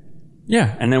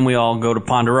 Yeah, and then we all go to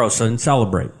Ponderosa and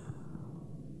celebrate.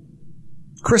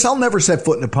 Chris, I'll never set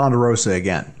foot in a Ponderosa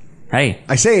again. Hey.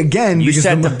 I say again because...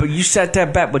 You set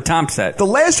that bet with Tom set. The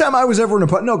last time I was ever in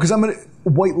a... No, because I'm in a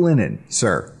White Linen,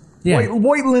 sir. Yeah.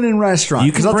 White Linen restaurant.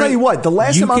 Because I'll tell you what, the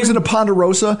last time I was in a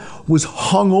Ponderosa was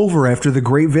hungover after the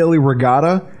Great Valley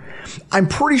Regatta. I'm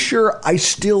pretty sure I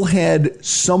still had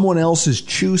someone else's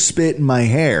chew spit in my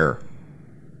hair.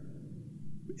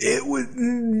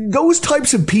 Those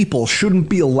types of people shouldn't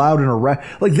be allowed in a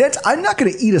restaurant. I'm not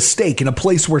going to eat a steak in a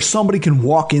place where somebody can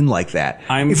walk in like that.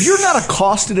 If you're not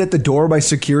accosted at the door by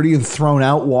security and thrown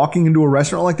out walking into a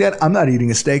restaurant like that, I'm not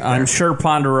eating a steak there. I'm sure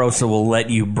Ponderosa will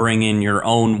let you bring in your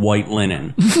own white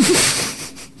linen.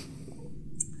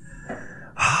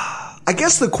 I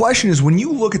guess the question is, when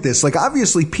you look at this,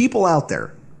 obviously people out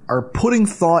there are putting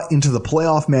thought into the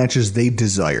playoff matches they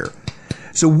desire.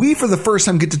 So we, for the first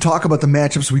time, get to talk about the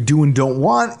matchups we do and don't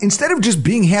want, instead of just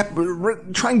being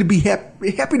trying to be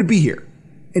happy to be here.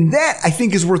 And that, I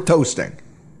think, is worth toasting.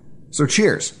 So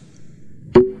cheers.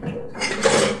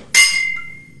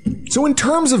 So in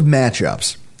terms of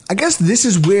matchups, I guess this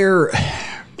is where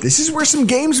some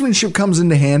gamesmanship comes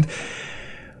into hand.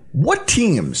 What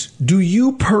teams do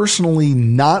you personally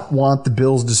not want the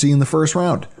Bills to see in the first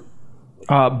round?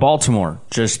 Baltimore,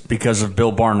 just because of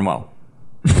Bill Barnwell.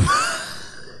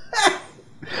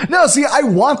 No, see, I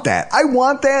want that.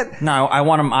 No, I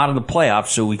want him out of the playoffs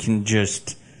so we can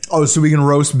just... Oh, so we can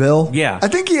roast Bill? Yeah. I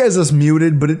think he has us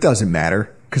muted, but it doesn't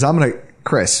matter. Because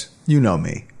Chris, you know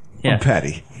me. Yeah. I'm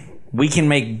petty. We can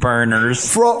make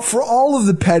burners. For all of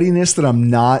the pettiness that I'm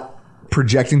not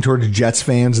projecting towards Jets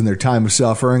fans in their time of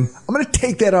suffering, I'm going to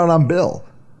take that out on Bill.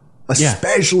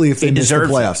 Especially if they miss the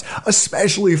playoffs.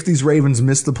 Especially if these Ravens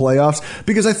miss the playoffs.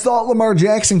 Because I thought Lamar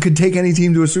Jackson could take any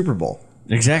team to a Super Bowl.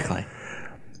 Exactly.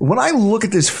 When I look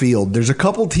at this field, there's a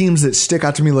couple teams that stick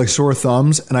out to me like sore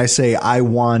thumbs, and I say I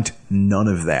want none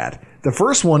of that. The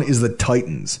first one is the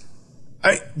Titans.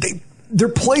 Their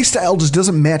play style just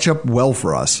doesn't match up well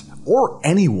for us, or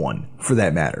anyone for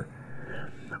that matter.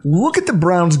 Look at the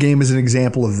Browns game as an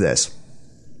example of this.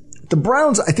 The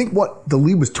Browns, I think the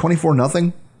lead was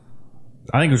 24-0?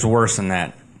 I think it was worse than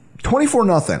that.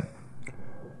 24-0.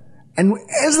 And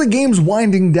as the game's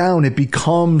winding down, it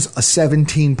becomes a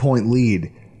 17-point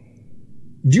lead.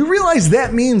 Do you realize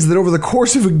that means that over the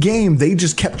course of a game, they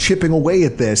just kept chipping away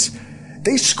at this?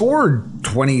 They scored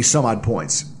 20-some-odd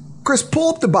points. Chris,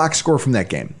 pull up the box score from that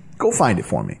game. Go find it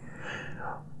for me.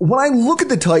 When I look at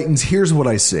the Titans, here's what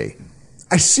I see.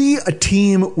 I see a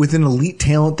team with an elite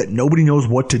talent that nobody knows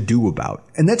what to do about,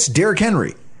 and that's Derrick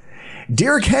Henry.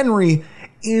 Derrick Henry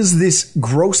is this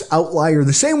gross outlier,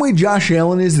 the same way Josh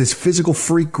Allen is this physical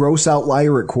freak gross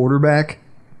outlier at quarterback.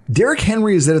 Derrick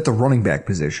Henry is that at the running back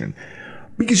position.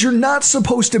 Because you're not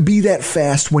supposed to be that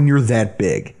fast when you're that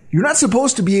big. You're not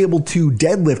supposed to be able to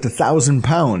deadlift 1,000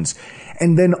 pounds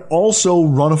and then also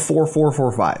run a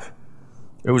 4.445.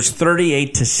 It was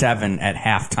 38-7 at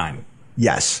halftime.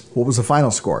 Yes. What was the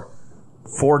final score?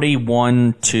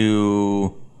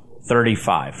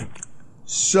 41-35.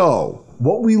 So,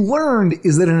 what we learned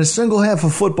is that in a single half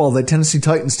of football, that Tennessee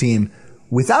Titans team,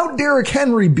 without Derrick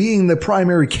Henry being the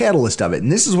primary catalyst of it,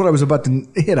 and this is what I was about to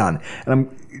hit on, and I'm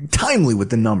timely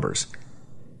with the numbers.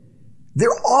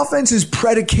 Their offense is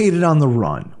predicated on the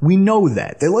run. We know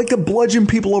that. They like to bludgeon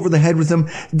people over the head with them.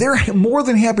 They're more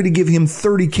than happy to give him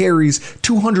 30 carries,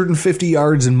 250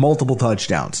 yards, and multiple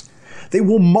touchdowns. They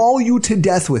will maul you to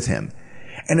death with him.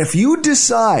 And if you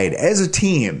decide as a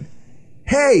team,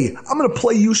 hey, I'm going to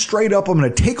play you straight up, I'm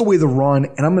going to take away the run,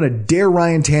 and I'm going to dare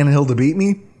Ryan Tannehill to beat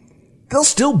me, they'll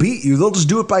still beat you. They'll just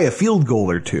do it by a field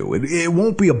goal or two. It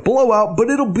won't be a blowout, but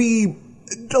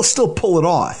they'll still pull it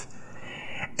off.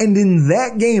 And in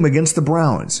that game against the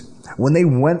Browns, when they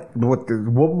went, what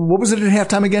was it at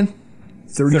halftime again?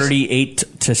 38-7.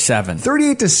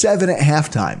 38-7 at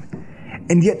halftime.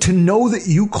 And yet to know that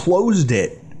you closed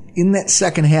it in that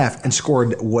second half and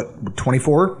scored,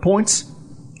 24 points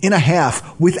in a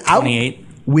half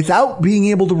without being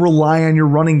able to rely on your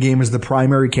running game as the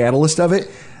primary catalyst of it,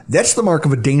 that's the mark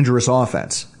of a dangerous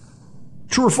offense.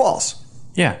 True or false?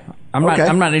 Yeah.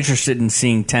 I'm not interested in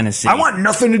seeing Tennessee. I want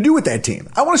nothing to do with that team.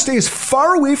 I want to stay as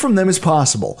far away from them as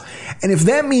possible. And if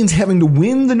that means having to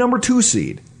win the number 2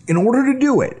 seed in order to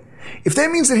do it, if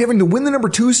that means that having to win the number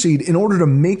 2 seed in order to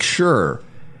make sure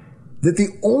that the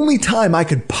only time I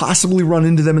could possibly run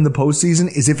into them in the postseason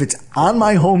is if it's on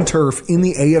my home turf in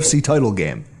the AFC title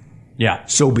game, yeah,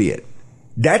 so be it.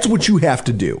 That's what you have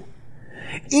to do.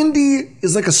 Indy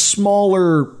is like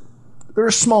they're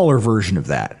a smaller version of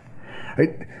that.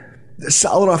 Right? A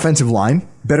solid offensive line,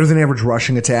 better than average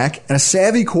rushing attack, and a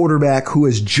savvy quarterback who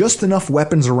has just enough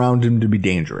weapons around him to be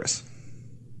dangerous.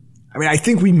 I mean, I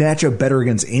think we match up better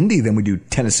against Indy than we do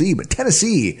Tennessee, but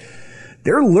Tennessee,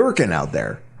 they're lurking out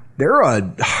there. They're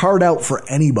a hard out for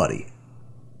anybody.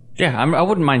 Yeah, I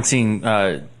wouldn't mind seeing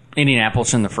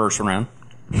Indianapolis in the first round.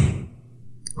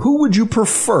 Who would you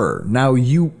prefer? Now,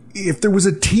 if there was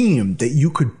a team that you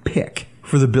could pick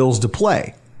for the Bills to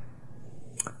play,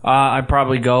 I'd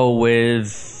probably go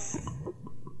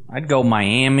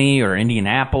Miami or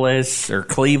Indianapolis or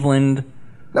Cleveland.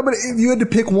 No, but if you had to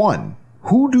pick one,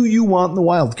 who do you want in the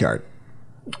wild card?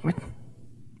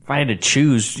 If I had to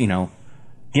choose,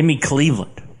 give me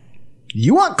Cleveland.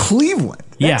 You want Cleveland?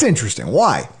 That's interesting.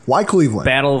 Why? Why Cleveland?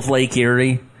 Battle of Lake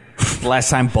Erie. Last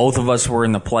time both of us were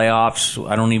in the playoffs,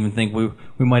 I don't even think we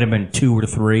might have been 2 or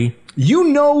 3. You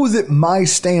know that my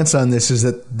stance on this is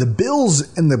that the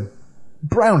Bills and the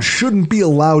Browns shouldn't be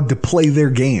allowed to play their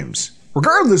games,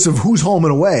 regardless of who's home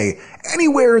and away,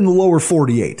 anywhere in the lower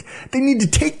 48. They need to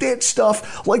take that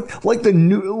stuff, like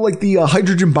the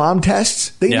hydrogen bomb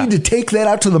tests. They need to take that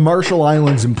out to the Marshall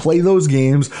Islands and play those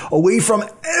games away from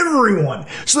everyone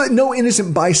so that no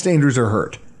innocent bystanders are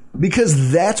hurt.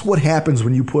 Because that's what happens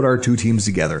when you put our two teams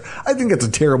together. I think that's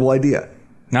a terrible idea.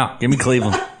 No, give me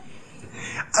Cleveland.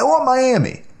 I want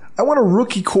Miami. I want a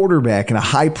rookie quarterback in a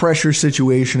high-pressure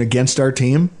situation against our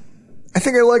team. I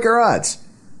think I like our odds.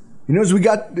 You know,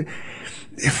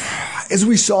 as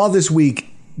we saw this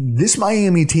week, this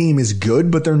Miami team is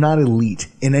good, but they're not elite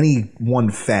in any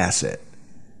one facet.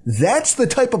 That's the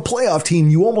type of playoff team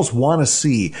you almost want to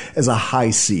see as a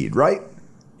high seed, right?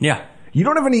 Yeah. You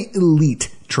don't have any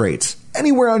elite traits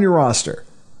anywhere on your roster.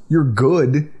 You're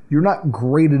good. You're not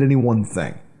great at any one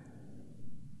thing.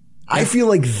 I feel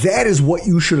like that is what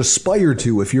you should aspire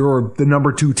to if you're the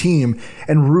number 2 team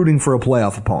and rooting for a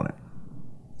playoff opponent.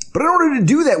 But in order to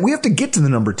do that, we have to get to the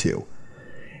number 2.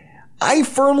 I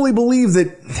firmly believe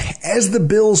that as the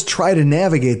Bills try to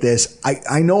navigate this,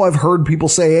 I know I've heard people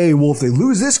say, hey, well, if they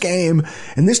lose this game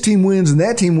and this team wins and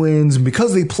that team wins, and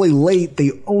because they play late,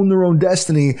 they own their own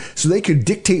destiny, so they could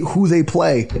dictate who they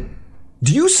play.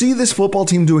 Do you see this football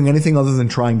team doing anything other than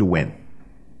trying to win?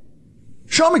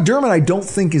 Sean McDermott, I don't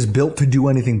think, is built to do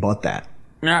anything but that.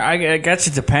 I guess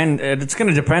it depends. It's going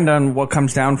to depend on what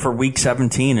comes down for Week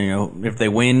 17. You know, if they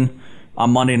win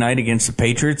on Monday night against the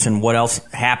Patriots, and what else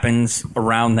happens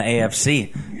around the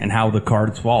AFC and how the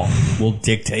cards fall will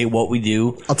dictate what we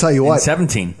do. I'll tell you what,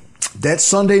 17. That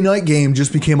Sunday night game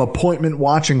just became appointment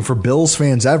watching for Bills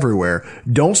fans everywhere.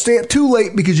 Don't stay up too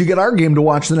late because you get our game to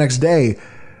watch the next day.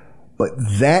 But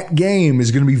that game is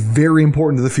going to be very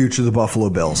important to the future of the Buffalo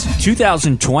Bills.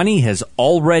 2020 has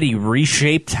already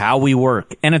reshaped how we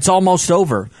work, and it's almost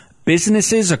over.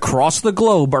 Businesses across the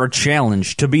globe are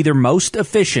challenged to be their most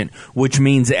efficient, which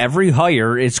means every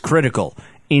hire is critical.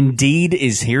 Indeed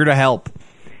is here to help.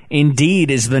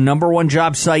 Indeed is the #1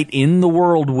 job site in the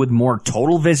world with more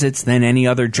total visits than any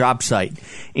other job site.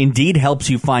 Indeed helps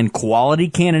you find quality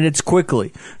candidates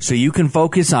quickly so you can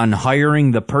focus on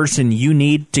hiring the person you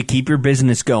need to keep your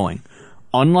business going.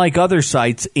 Unlike other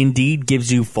sites, Indeed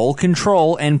gives you full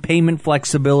control and payment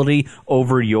flexibility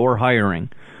over your hiring.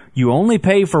 You only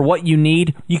pay for what you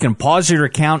need. You can pause your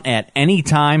account at any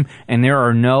time, and there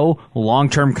are no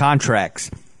long-term contracts.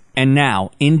 And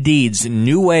now, Indeed's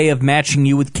new way of matching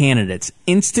you with candidates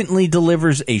instantly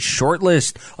delivers a short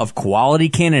list of quality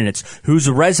candidates whose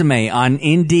resume on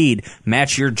Indeed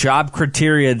match your job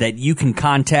criteria that you can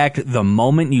contact the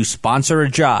moment you sponsor a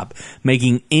job,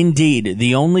 making Indeed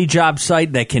the only job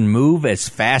site that can move as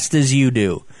fast as you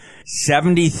do.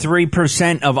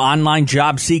 73% of online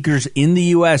job seekers in the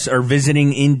U.S. are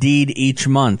visiting Indeed each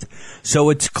month. So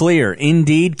it's clear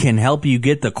Indeed can help you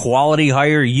get the quality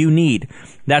hire you need.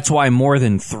 That's why more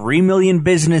than 3 million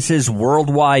businesses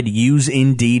worldwide use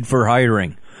Indeed for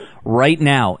hiring. Right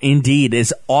now, Indeed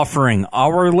is offering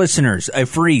our listeners a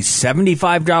free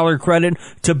 $75 credit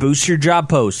to boost your job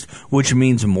post, which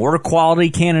means more quality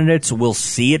candidates will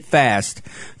see it fast.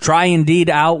 Try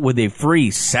Indeed out with a free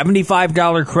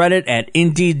 $75 credit at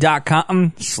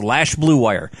Indeed.com/Blue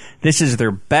Wire. This is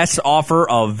their best offer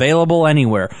available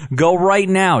anywhere. Go right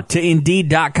now to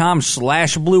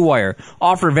Indeed.com/Blue Wire.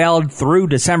 Offer valid through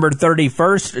December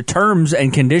 31st. Terms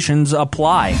and conditions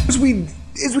apply. As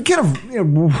we kind of,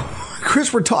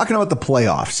 Chris, we're talking about the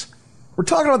playoffs.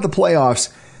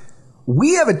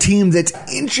 We have a team that's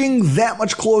inching that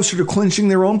much closer to clinching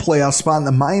their own playoff spot in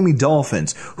the Miami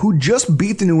Dolphins, who just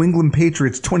beat the New England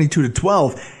Patriots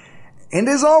 22-12. And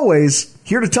as always,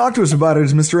 here to talk to us about it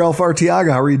is Mr. Elf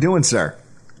Artiaga. How are you doing, sir?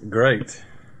 Great.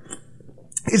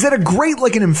 Is that a great,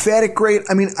 like an emphatic great?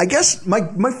 I mean, I guess my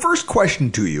first question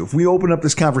to you, if we open up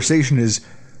this conversation, is,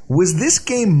 was this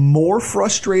game more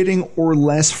frustrating or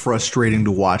less frustrating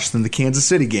to watch than the Kansas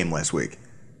City game last week?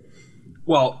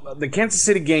 Well, the Kansas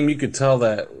City game, you could tell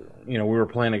that, we were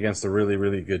playing against a really,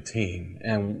 really good team.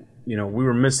 And, we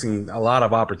were missing a lot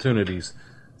of opportunities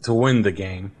to win the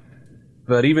game.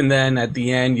 But even then, at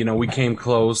the end, we came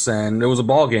close, and it was a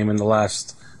ball game in the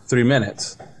last 3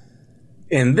 minutes.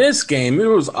 In this game, it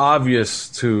was obvious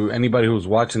to anybody who was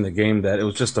watching the game that it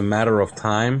was just a matter of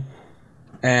time.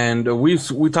 And we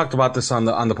talked about this on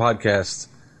the podcast.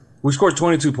 We scored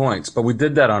 22 points, but we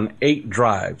did that on 8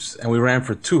 drives, and we ran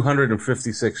for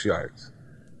 256 yards.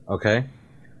 Okay,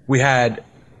 we had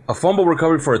a fumble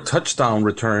recovery for a touchdown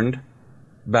returned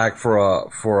back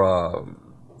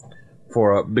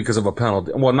because of a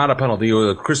penalty. Well, not a penalty.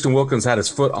 Christian Wilkins had his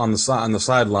foot on the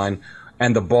sideline,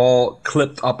 and the ball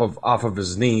clipped off of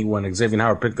his knee when Xavier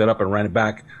Howard picked it up and ran it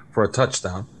back for a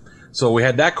touchdown. So we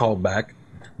had that called back.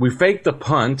 We faked the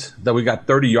punt that we got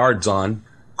 30 yards on,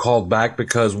 called back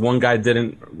because one guy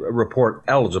didn't report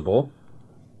eligible.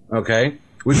 Okay.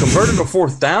 We converted a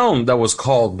 4th down that was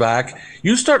called back.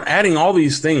 You start adding all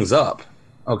these things up.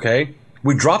 Okay.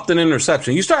 We dropped an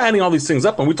interception. You start adding all these things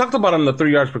up, and we talked about it on the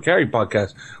 3 yards per carry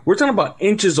podcast. We're talking about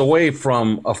inches away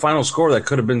from a final score that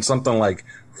could have been something like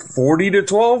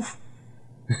 40-12,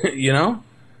 you know?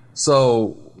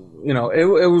 So, you know, it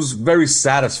was very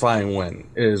satisfying win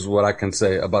is what I can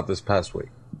say about this past week.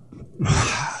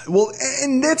 Well,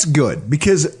 and that's good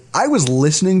because I was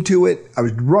listening to it. I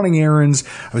was running errands.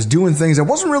 I was doing things. I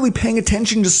wasn't really paying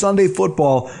attention to Sunday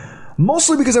football,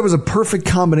 mostly because I was a perfect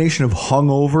combination of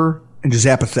hungover and just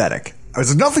apathetic. I was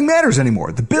like, nothing matters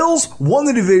anymore. The Bills won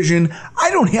the division.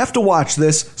 I don't have to watch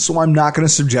this, so I'm not going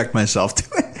to subject myself to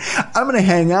it. I'm going to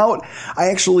hang out. I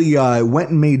actually went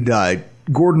and made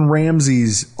Gordon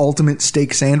Ramsay's ultimate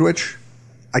steak sandwich.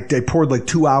 I poured like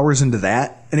 2 hours into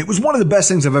that, and it was one of the best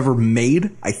things I've ever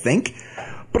made, I think.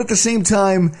 But at the same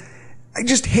time, I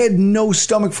just had no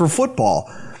stomach for football.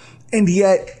 And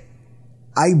yet,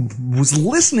 I was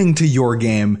listening to your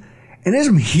game, and as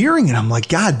I'm hearing it, I'm like,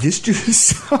 God, this just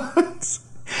sounds...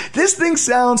 This thing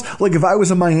sounds like if I was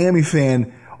a Miami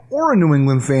fan or a New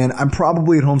England fan, I'm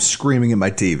probably at home screaming at my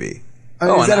TV.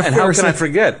 And how can I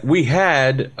forget? We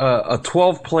had a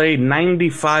 12-play,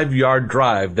 95-yard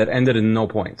drive that ended in no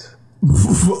points.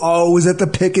 Oh, was that the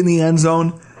pick in the end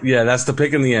zone? Yeah, that's the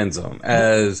pick in the end zone.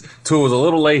 As Tua was a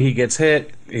little late, he gets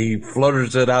hit, he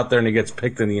floaters it out there, and he gets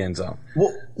picked in the end zone.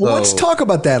 Well, let's talk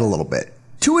about that a little bit.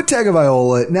 Tua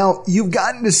Tagovailoa, now, you've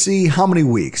gotten to see how many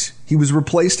weeks? He was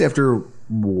replaced after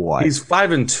what? He's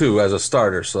 5-2 as a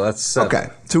starter, so that's 7.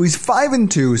 Okay, so he's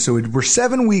 5-2, so we're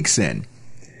 7 weeks in.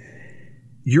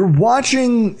 You're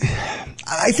watching,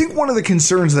 I think one of the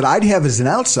concerns that I'd have as an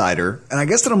outsider, and I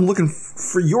guess that I'm looking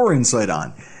for your insight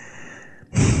on,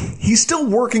 he's still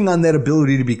working on that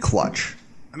ability to be clutch.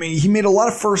 I mean, he made a lot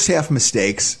of first half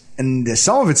mistakes, and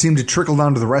some of it seemed to trickle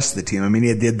down to the rest of the team. I mean, he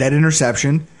had that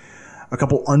interception, a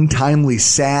couple untimely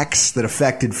sacks that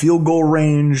affected field goal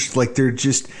range. Like,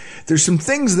 there's some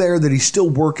things there that he's still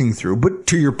working through. But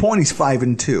to your point, he's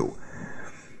 5-2.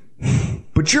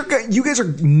 But you guys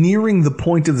are nearing the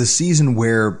point of the season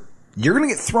where you're going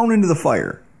to get thrown into the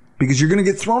fire. Because you're going to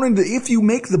get thrown into, if you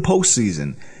make the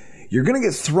postseason, you're going to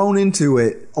get thrown into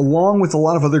it along with a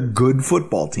lot of other good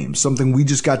football teams. Something we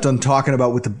just got done talking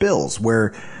about with the Bills,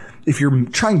 where if you're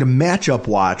trying to matchup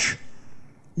watch,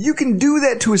 you can do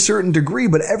that to a certain degree,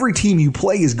 but every team you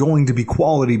play is going to be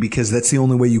quality because that's the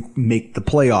only way you make the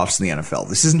playoffs in the NFL.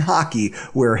 This isn't hockey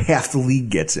where half the league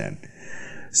gets in.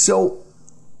 So,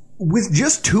 with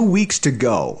just 2 weeks to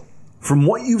go, from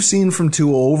what you've seen from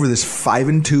Tua over this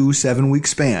 5-2, 7-week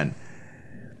span,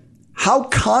 how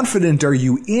confident are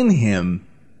you in him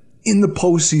in the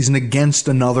postseason against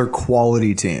another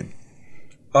quality team?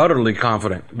 Utterly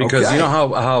confident. Because you know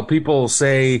how people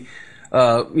say,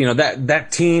 that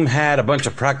team had a bunch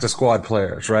of practice squad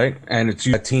players, right? And it's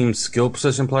team skill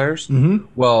position players. Mm-hmm.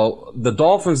 Well, the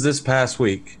Dolphins this past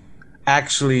week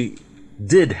actually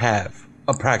did have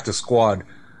a practice squad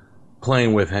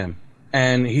playing with him.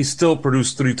 And he still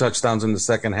produced 3 touchdowns in the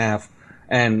second half.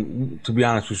 And to be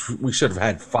honest, we should have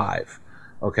had 5.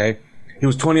 Okay? He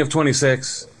was 20 of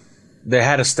 26. They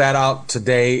had a stat out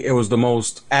today. It was the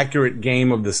most accurate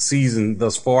game of the season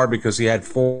thus far because he had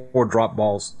 4 drop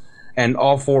balls. And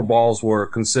all 4 balls were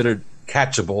considered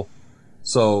catchable.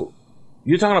 So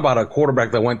you're talking about a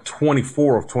quarterback that went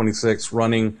 24 of 26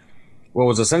 running what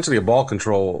was essentially a ball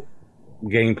control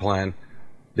game plan.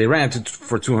 They ran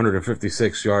for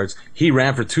 256 yards. He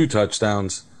ran for 2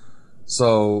 touchdowns.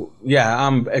 So, yeah,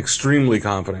 I'm extremely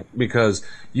confident because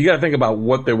you got to think about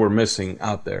what they were missing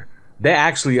out there. They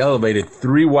actually elevated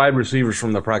 3 wide receivers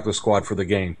from the practice squad for the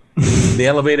game. They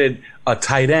elevated a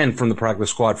tight end from the practice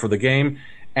squad for the game,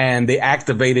 and they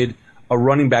activated a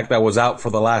running back that was out for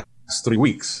the last 3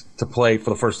 weeks to play for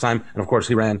the first time. And, of course,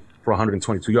 he ran for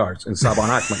 122 yards in Sabon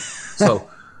Ahmed. So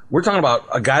we're talking about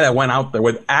a guy that went out there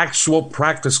with actual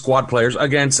practice squad players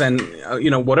against, and,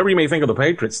 whatever you may think of the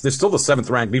Patriots, they're still the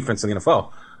 7th-ranked defense in the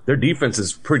NFL. Their defense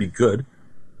is pretty good.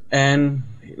 And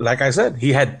like I said,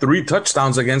 he had 3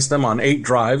 touchdowns against them on 8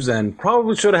 drives and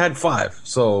probably should have had 5.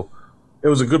 So it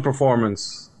was a good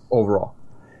performance overall.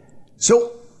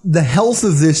 So the health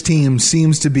of this team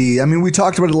seems to be, I mean, we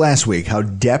talked about it last week, how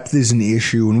depth is an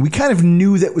issue, and we kind of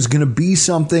knew that was going to be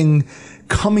something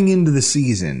coming into the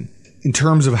season in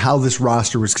terms of how this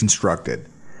roster was constructed.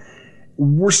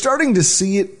 We're starting to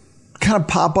see it kind of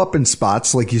pop up in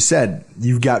spots. Like you said,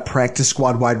 you've got practice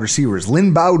squad wide receivers.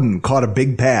 Lynn Bowden caught a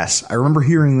big pass. I remember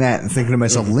hearing that and thinking to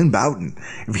myself, Lynn Bowden,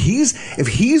 if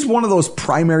he's one of those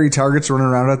primary targets running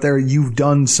around out there, you've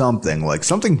done something. Like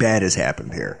something bad has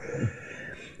happened here.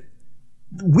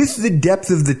 With the depth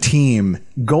of the team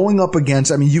going up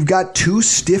against, I mean, you've got 2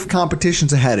 stiff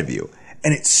competitions ahead of you.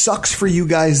 And it sucks for you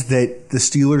guys that the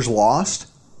Steelers lost.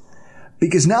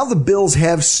 Because now the Bills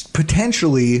have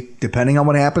potentially, depending on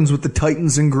what happens with the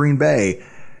Titans in Green Bay,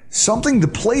 something to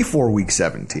play for Week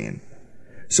 17.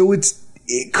 So it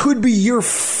could be you're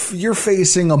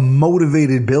facing a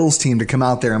motivated Bills team to come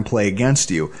out there and play against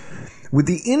you. With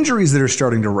the injuries that are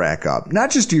starting to rack up,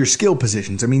 not just to your skill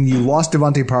positions. I mean, you lost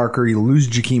Devontae Parker, you lose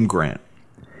Jakeem Grant.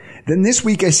 Then this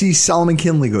week I see Solomon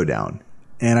Kinley go down.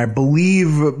 And I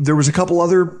believe there was a couple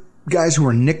other guys who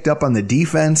were nicked up on the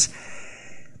defense.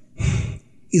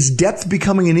 Is depth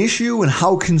becoming an issue, and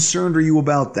how concerned are you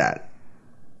about that?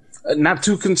 Not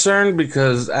too concerned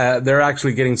because they're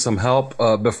actually getting some help.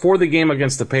 Before the game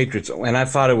against the Patriots, and I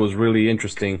thought it was really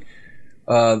interesting,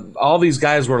 all these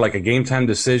guys were like a game-time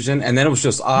decision, and then it was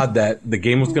just odd that the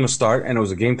game was going to start, and it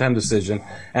was a game-time decision.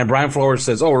 And Brian Flores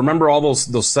says, oh, remember all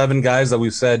those 7 guys that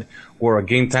we said were a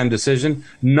game-time decision?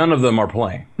 None of them are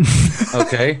playing.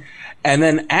 Okay? And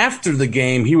then after the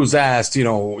game, he was asked,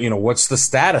 what's the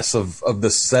status of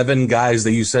the 7 guys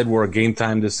that you said were a game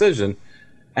time decision?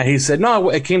 And he said, no,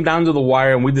 it came down to the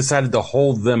wire and we decided to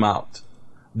hold them out.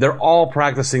 They're all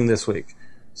practicing this week.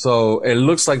 So it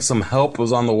looks like some help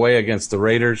was on the way against the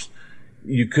Raiders.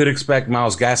 You could expect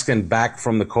Myles Gaskin back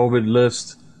from the COVID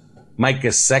list. Mike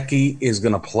Gesicki is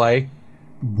going to play.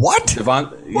 What?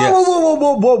 Yes.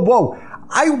 Whoa.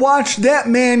 I watched that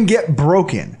man get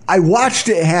broken. I watched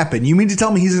it happen. You mean to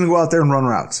tell me he's going to go out there and run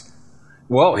routes?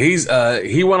 Well, he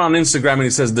went on Instagram and he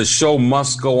says the show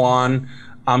must go on.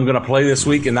 I'm going to play this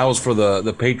week, and that was for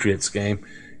the Patriots game.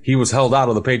 He was held out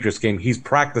of the Patriots game. He's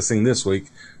practicing this week,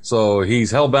 so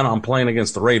he's hell-bent on playing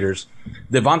against the Raiders.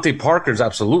 Devontae Parker's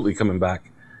absolutely coming back.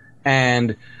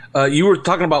 And you were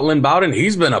talking about Lynn Bowden.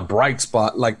 He's been a bright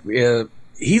spot.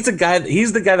 He's the guy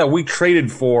that we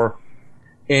traded for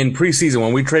in preseason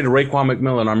when we traded Raekwon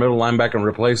McMillan, our middle linebacker, and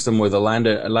replaced him with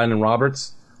Landon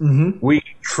Roberts. Mm-hmm. We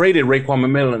traded Raekwon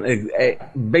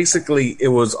McMillan. Basically, it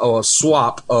was a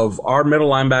swap of our middle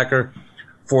linebacker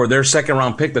for their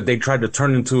second-round pick that they tried to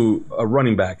turn into a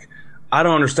running back. I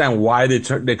don't understand why they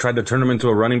tried to turn him into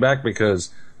a running back, because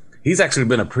he's actually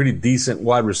been a pretty decent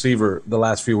wide receiver the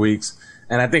last few weeks,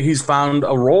 and I think he's found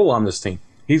a role on this team.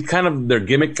 He's kind of their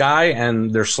gimmick guy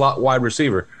and their slot wide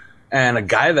receiver, and a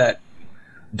guy that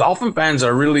Dolphin fans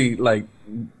are really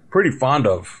pretty fond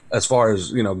of as far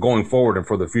as going forward and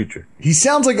for the future. He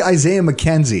sounds like Isaiah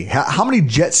McKenzie. How many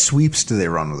jet sweeps do they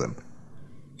run with him?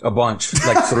 A bunch,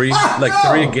 like 3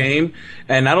 a game.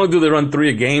 And not only do they run 3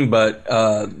 a game, but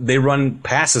they run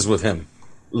passes with him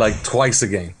like twice a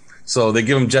game. So they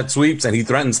give him jet sweeps and he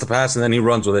threatens to pass and then he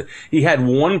runs with it. He had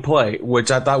one play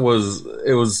which I thought was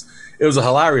a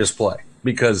hilarious play,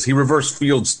 because he reversed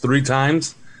fields 3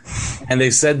 times. And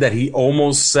they said that he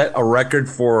almost set a record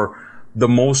for the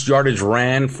most yardage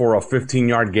ran for a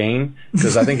 15-yard gain,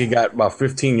 because I think he got about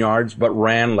 15 yards but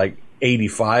ran like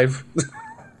 85.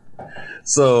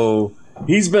 So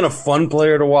he's been a fun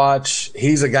player to watch.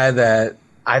 He's a guy that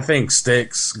I think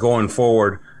sticks going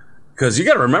forward, because you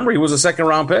got to remember he was a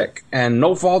second-round pick, and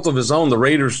no fault of his own, the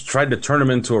Raiders tried to turn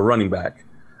him into a running back,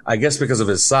 I guess because of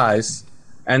his size.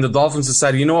 And the Dolphins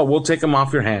decided, you know what, we'll take him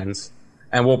off your hands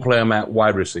and we'll play him at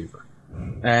wide receiver.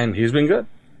 And he's been good.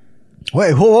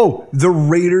 Wait, whoa. The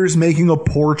Raiders making a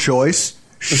poor choice?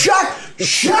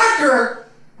 Shocker!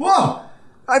 Whoa.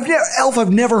 I've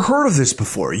never heard of this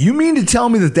before. You mean to tell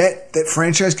me that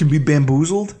franchise can be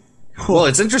bamboozled? Well,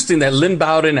 it's interesting that Lynn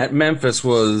Bowden at Memphis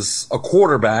was a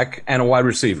quarterback and a wide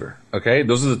receiver. Okay?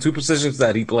 Those are the 2 positions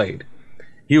that he played.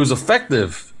 He was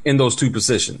effective in those 2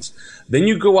 positions. Then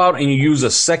you go out and you use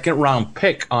a second-round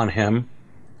pick on him.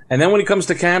 And then when he comes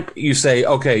to camp, you say,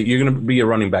 okay, you're going to be a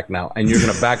running back now, and you're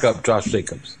going to back up Josh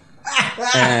Jacobs.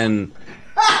 And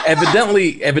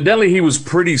evidently he was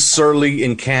pretty surly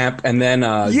in camp, and then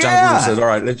John Gruden says, all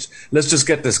right, let's just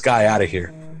get this guy out of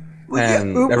here.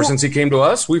 And ever since he came to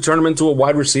us, we turned him into a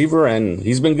wide receiver, and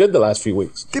he's been good the last few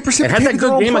weeks. They precipitated had that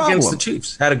good game against the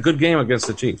Chiefs. Had a good game against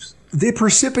the Chiefs. They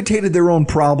precipitated their own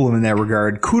problem in that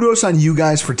regard. Kudos on you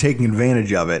guys for taking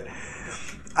advantage of it.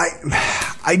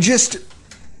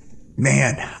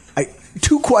 Man,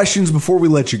 2 questions before we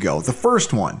let you go. The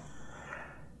first one,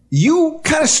 you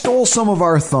kind of stole some of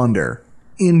our thunder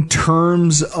in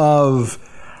terms of,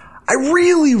 I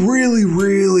really, really,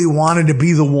 really wanted to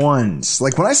be the ones.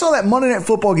 Like when I saw that Monday Night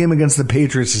Football game against the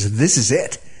Patriots, I said, this is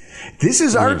it. This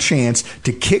is our chance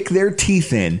to kick their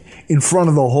teeth in front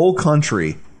of the whole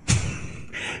country,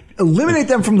 eliminate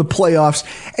them from the playoffs,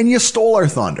 and you stole our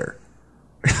thunder.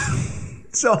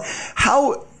 So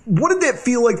what did that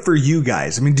feel like for you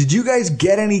guys? I mean, did you guys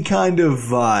get any kind of,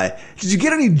 did you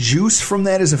get any juice from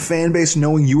that as a fan base,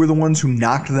 knowing you were the ones who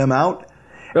knocked them out?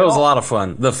 It was a lot of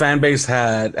fun. The fan base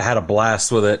had a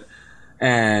blast with it.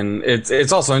 And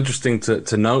it's also interesting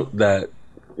to note that,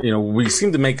 we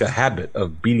seem to make a habit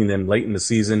of beating them late in the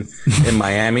season in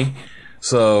Miami.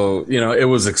 So, it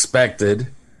was expected.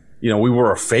 We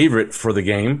were a favorite for the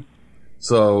game.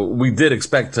 So we did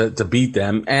expect to beat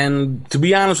them. And to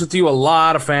be honest with you, a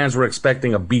lot of fans were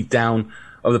expecting a beatdown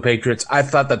of the Patriots. I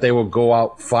thought that they would go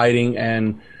out fighting,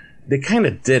 and they kind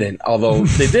of didn't. Although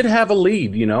they did have a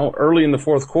lead, early in the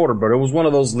fourth quarter, but it was one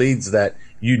of those leads that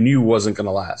you knew wasn't going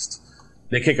to last.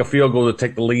 They kick a field goal to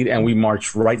take the lead, and we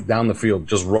marched right down the field,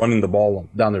 just running the ball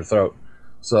down their throat.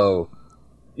 So,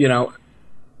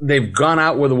 they've gone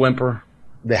out with a whimper.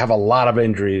 They have a lot of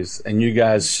injuries, and you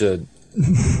guys should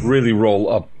really roll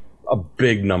up a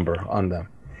big number on them.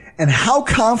 And how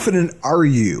confident are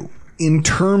you in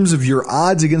terms of your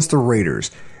odds against the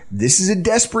Raiders? This is a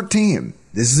desperate team.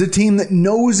 This is a team that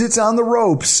knows it's on the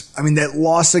ropes. I mean, that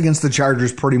loss against the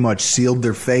Chargers pretty much sealed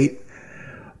their fate.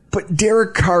 But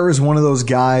Derek Carr is one of those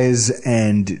guys,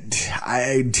 and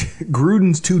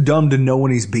Gruden's too dumb to know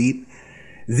when he's beat.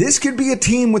 This could be a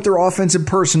team with their offensive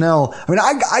personnel. I mean,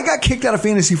 I got kicked out of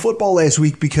fantasy football last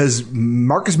week because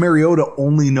Marcus Mariota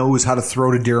only knows how to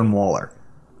throw to Darren Waller.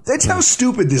 That's how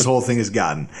stupid this whole thing has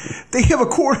gotten. They have a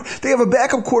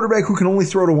backup quarterback who can only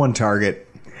throw to one target.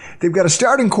 They've got a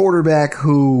starting quarterback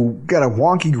who got a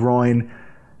wonky groin.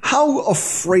 How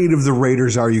afraid of the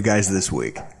Raiders are you guys this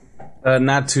week?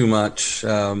 Not too much.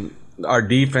 Our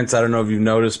defense, I don't know if you've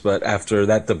noticed, but after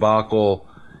that debacle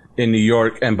in New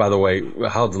York, and by the way,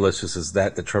 how delicious is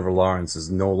that Trevor Lawrence is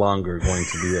no longer going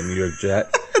to be a New York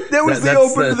Jet? That was the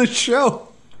opener of the show.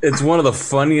 It's one of the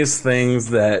funniest things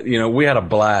that, we had a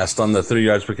blast on the 3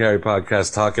 yards per carry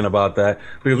podcast talking about that,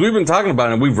 because we've been talking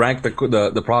about it and we've ranked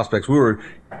the prospects. We were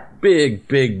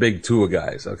big Tua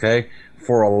guys, okay,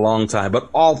 for a long time. But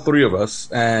all three of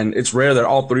us, and it's rare that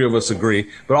all three of us agree,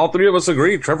 but all three of us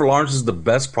agree Trevor Lawrence is the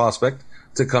best prospect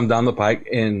to come down the pike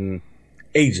in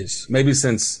ages, maybe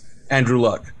since Andrew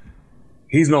Luck.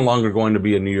 He's no longer going to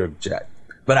be a New York Jet.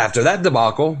 But after that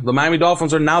debacle, the Miami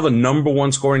Dolphins are now the number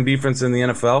one scoring defense in the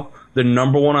NFL. They're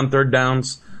number one on third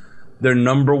downs. They're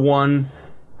number one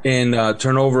in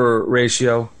turnover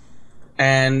ratio.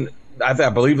 And I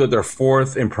believe that they're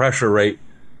fourth in pressure rate.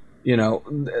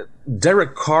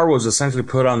 Derek Carr was essentially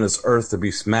put on this earth to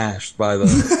be smashed by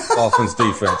the Dolphins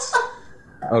defense.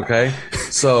 Okay?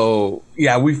 So,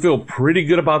 yeah, we feel pretty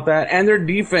good about that. And their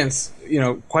defense,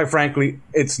 quite frankly,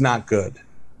 it's not good.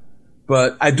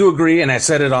 But I do agree, and I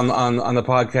said it on the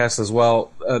podcast as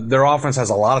well, their offense has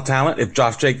a lot of talent. If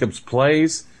Josh Jacobs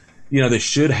plays, they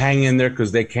should hang in there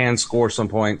because they can score some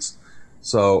points.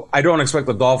 So I don't expect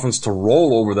the Dolphins to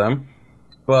roll over them.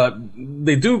 But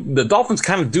they do. The Dolphins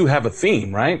kind of do have a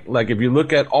theme, right? Like if you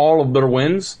look at all of their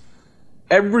wins,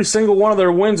 every single one of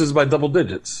their wins is by double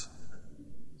digits.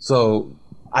 So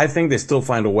I think they still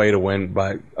find a way to win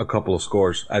by a couple of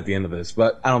scores at the end of this.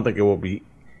 But I don't think it will be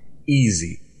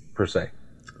easy, per se.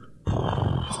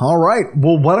 All right.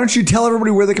 Well, why don't you tell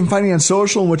everybody where they can find you on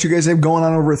social and what you guys have going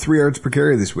on over at 3 yards per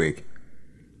carry this week?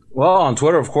 Well, on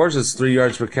Twitter, of course, it's 3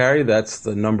 yards per carry. That's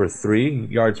the number 3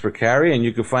 yards per carry. And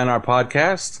you can find our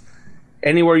podcast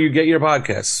anywhere you get your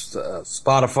podcasts.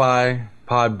 Spotify,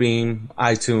 Podbean,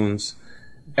 iTunes,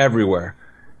 everywhere.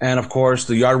 And, of course,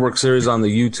 the Yardwork series on the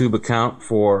YouTube account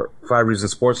for 5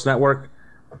 Reasons Sports Network.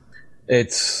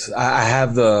 I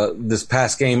have this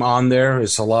past game on there.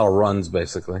 It's a lot of runs,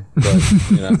 basically.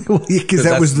 Because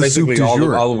that was the basically soup du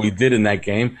jour. all we did in that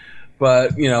game.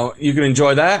 But, you can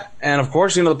enjoy that. And, of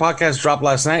course, the podcast dropped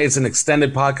last night. It's an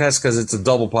extended podcast because it's a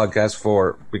double podcast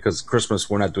because Christmas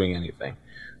we're not doing anything.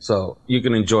 So you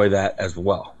can enjoy that as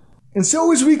well. And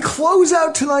so as we close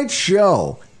out tonight's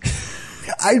show,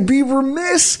 I'd be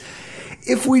remiss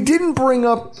if we didn't bring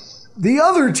up the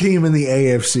other team in the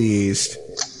AFC East.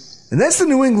 And that's the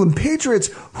New England Patriots,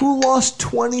 who lost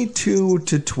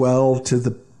 22-12 to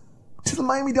the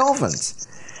Miami Dolphins.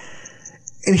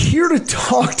 And here to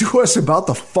talk to us about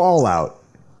the fallout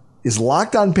is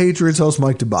Locked On Patriots host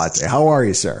Mike Tabate. How are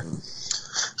you, sir?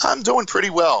 I'm doing pretty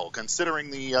well, considering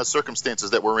the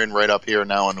circumstances that we're in right up here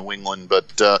now in New England.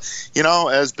 But,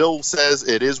 as Bill says,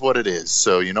 it is what it is.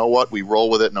 So, you know what? We roll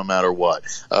with it no matter what.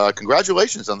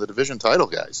 Congratulations on the division title,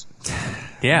 guys.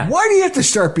 Yeah. Why do you have to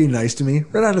start being nice to me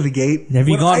right out of the gate? Have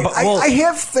you gone? I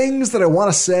have things that I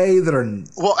want to say that are...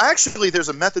 Well, actually, there's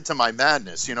a method to my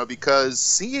madness, because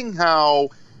seeing how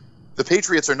the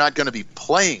Patriots are not going to be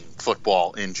playing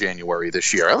football in January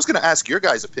this year, I was going to ask your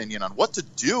guys' opinion on what to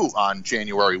do on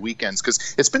January weekends,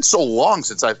 because it's been so long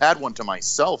since I've had one to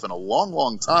myself in a long,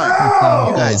 long time.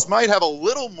 Oh. You guys might have a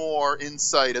little more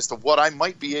insight as to what I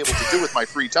might be able to do with my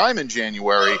free time in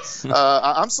January.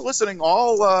 I'm soliciting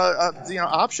all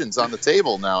options on the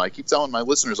table now. I keep telling my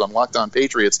listeners on Locked On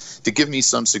Patriots to give me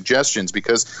some suggestions,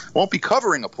 because I won't be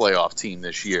covering a playoff team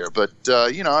this year. But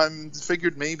I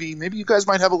figured maybe you guys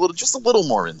might have just a little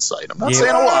more insight. I'm not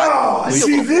saying a lot.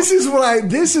 See, this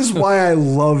is why I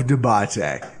love Debate.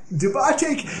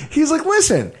 Debate, he's like,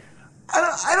 listen, I'm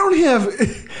not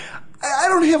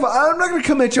going to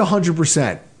come at you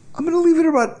 100%. I'm going to leave it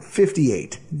about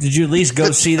 58. Did you at least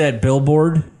go see that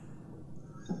billboard?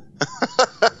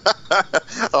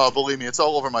 Oh, believe me, it's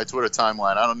all over my Twitter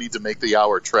timeline. I don't need to make the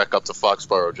hour trek up to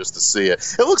Foxborough just to see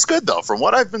it. It looks good, though. From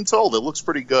what I've been told, it looks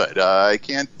pretty good. I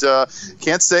can't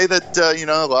say that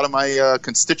a lot of my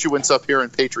constituents up here in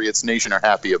Patriots Nation are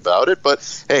happy about it.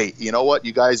 But hey, you know what?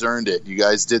 You guys earned it. You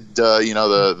guys did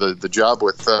the job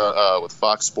with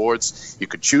Fox Sports. You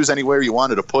could choose anywhere you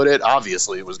wanted to put it.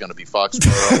 Obviously, it was going to be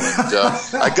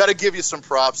Foxborough, and I got to give you some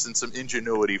props and some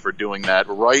ingenuity for doing that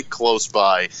right close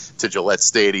by to Gillette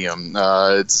Stadium.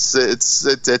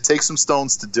 It takes some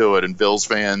stones to do it, and Bills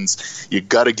fans, you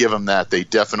got to give them that. They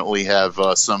definitely have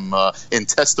some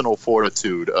intestinal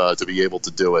fortitude to be able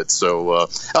to do it. So,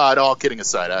 all kidding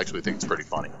aside, I actually think it's pretty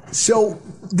funny. So,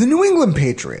 the New England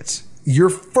Patriots, your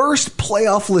first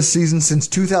playoff-less season since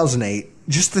 2008,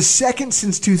 just the second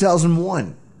since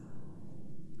 2001.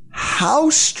 How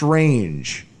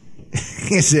strange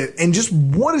is it? And just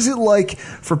what is it like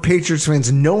for Patriots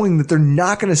fans knowing that they're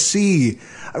not going to see...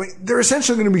 I mean, they're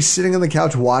essentially going to be sitting on the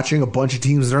couch watching a bunch of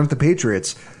teams that aren't the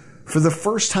Patriots for the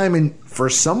first time in, for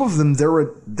some of them,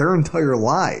 their entire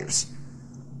lives.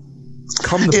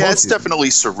 It's definitely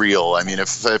surreal. I mean,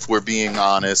 if we're being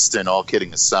honest and all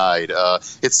kidding aside,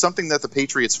 it's something that the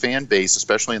Patriots fan base,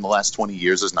 especially in the last 20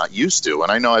 years, is not used to.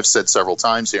 And I know I've said several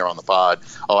times here on the pod,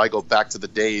 I go back to the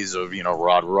days of,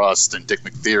 Rod Rust and Dick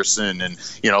McPherson and,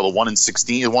 the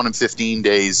 1-in-15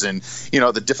 days and,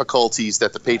 the difficulties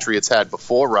that the Patriots had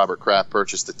before Robert Kraft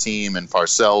purchased the team and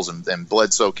Parcells and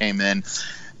Bledsoe came in.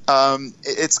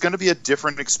 It's going to be a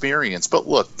different experience. But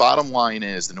look, bottom line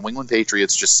is the New England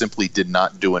Patriots just simply did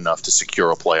not do enough to secure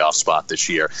a playoff spot this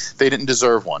year. They didn't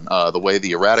deserve one.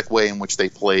 The erratic way in which they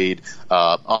played,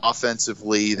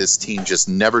 offensively, this team just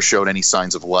never showed any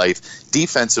signs of life.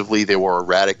 Defensively, they were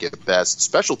erratic at best.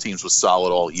 Special teams was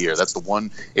solid all year. That's the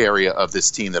one area of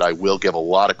this team that I will give a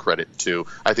lot of credit to.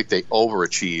 I think they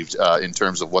overachieved in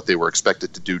terms of what they were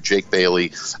expected to do. Jake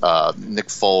Bailey, Nick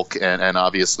Folk, and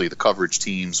obviously the coverage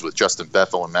teams with Justin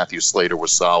Bethel and Matthew Slater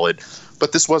was solid.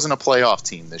 But this wasn't a playoff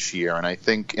team this year, and I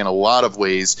think in a lot of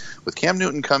ways, with Cam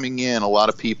Newton coming in, a lot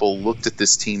of people looked at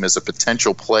this team as a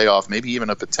potential playoff, maybe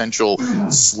even a potential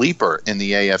sleeper in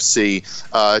the AFC.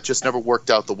 It just never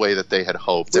worked out the way that they had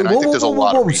hoped, and I think there's a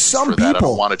lot of reasons for that. I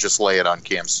don't want to just lay it on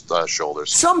Cam's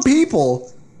shoulders. Some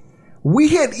people, we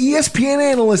had ESPN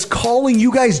analysts calling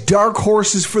you guys dark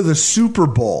horses for the Super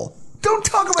Bowl. Don't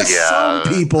talk about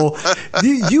some people.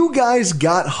 You guys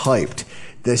got hyped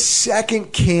the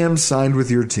second Cam signed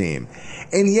with your team.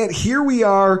 And yet here we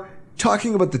are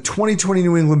talking about the 2020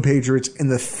 New England Patriots, and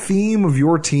the theme of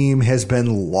your team has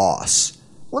been loss.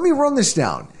 Let me run this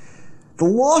down. The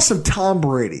loss of Tom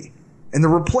Brady, and the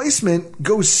replacement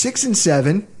goes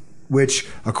 6-7, which,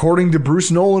 according to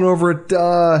Bruce Nolan over at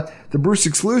the Bruce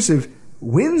Exclusive,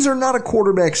 wins are not a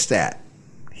quarterback stat.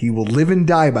 He will live and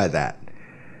die by that.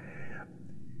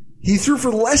 He threw for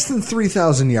less than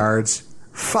 3,000 yards,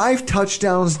 5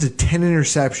 touchdowns to 10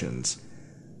 interceptions.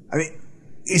 I mean,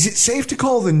 is it safe to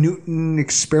call the Newton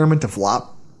experiment a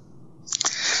flop?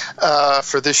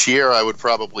 For this year, I would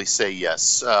probably say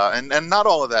yes. And not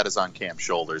all of that is on Cam's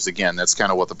shoulders. Again, that's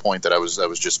kind of what the point that I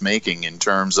was just making in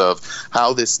terms of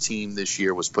how this team this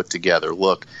year was put together.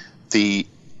 Look, the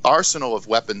arsenal of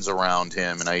weapons around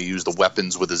him, and I use the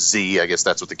weapons with a Z, I guess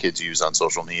that's what the kids use on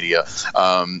social media,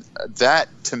 that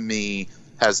to me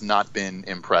has not been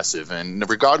impressive. And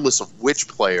regardless of which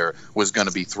player was going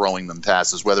to be throwing them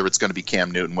passes, whether it's going to be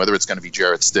Cam Newton, whether it's going to be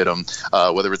Jarrett Stidham,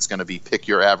 whether it's going to be pick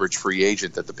your average free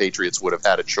agent that the Patriots would have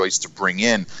had a choice to bring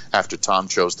in after Tom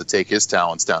chose to take his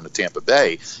talents down to Tampa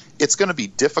Bay, it's going to be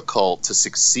difficult to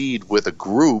succeed with a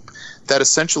group that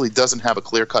essentially doesn't have a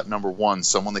clear-cut number one,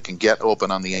 someone that can get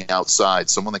open on the outside,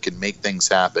 someone that can make things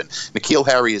happen. N'Keal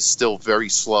Harry is still very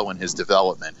slow in his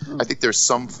development. I think there's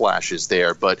some flashes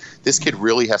there, but this kid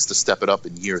really has to step it up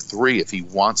in year 3 if he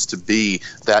wants to be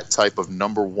that type of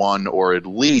number one or at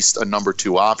least a number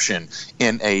 2 option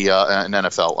in an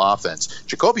NFL offense.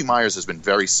 Jacoby Myers has been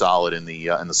very solid in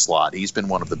the slot. He's been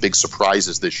one of the big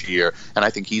surprises this year, and I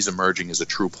think he's emerging as a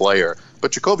true player.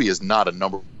 But Jacoby is not a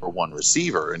number 1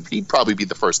 receiver, and he'd probably be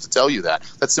the first to tell you that.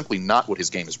 That's simply not what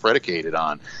his game is predicated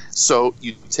on. So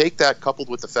you take that coupled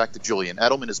with the fact that Julian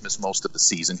Edelman has missed most of the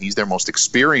season. He's their most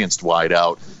experienced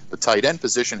wideout. The tight end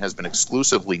position has been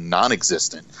exclusively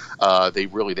non-existent. They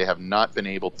have not been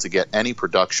able to get any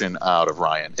production out of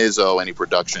Ryan Izzo, any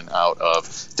production out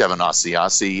of Devin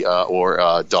Asiasi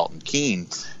or Dalton Keene.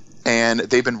 And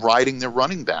they've been riding their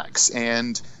running backs.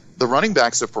 And the running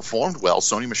backs have performed well.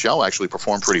 Sony Michel actually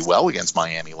performed pretty well against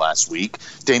Miami last week.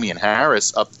 Damian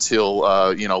Harris, up till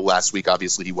last week,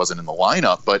 obviously he wasn't in the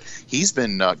lineup, but he's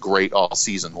been great all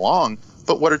season long.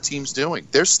 But what are teams doing?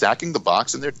 They're stacking the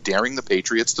box and they're daring the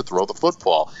Patriots to throw the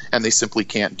football, and they simply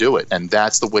can't do it. And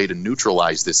that's the way to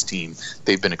neutralize this team.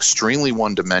 They've been extremely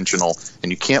one-dimensional,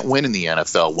 and you can't win in the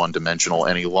NFL one-dimensional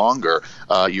any longer.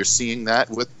 You're seeing that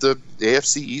with the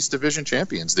AFC East Division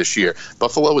champions this year.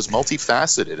 Buffalo is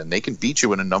multifaceted, and they can beat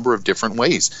you in a number of different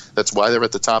ways. That's why they're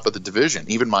at the top of the division.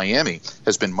 Even Miami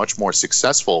has been much more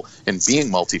successful in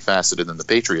being multifaceted than the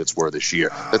Patriots were this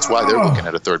year. That's why they're looking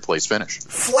at a third-place finish.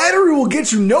 Flattery will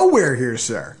get you nowhere here,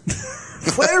 sir.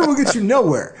 Flattery will get you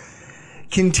nowhere.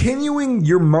 Continuing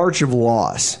your march of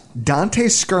loss, Dante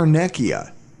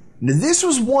Scarnecchia. Now, this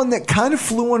was one that kind of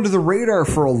flew under the radar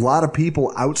for a lot of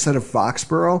people outside of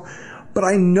Foxborough, but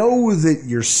I know that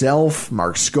yourself,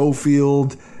 Mark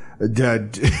Schofield,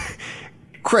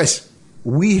 Chris,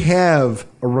 we have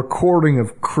a recording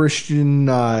of Christian,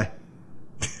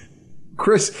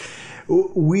 Chris,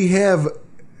 we have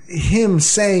him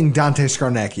saying Dante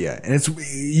Scarnecchia, and it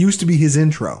used to be his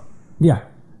intro. Yeah.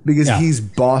 Because he's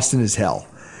Boston as hell.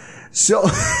 So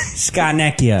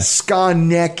Scarnecchia.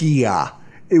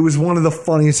 It was one of the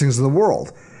funniest things in the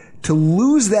world. To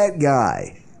lose that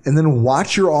guy and then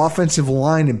watch your offensive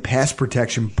line and pass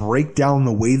protection break down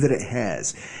the way that it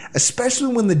has,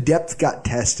 especially when the depth got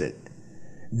tested.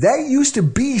 That used to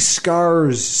be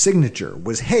Scar's signature,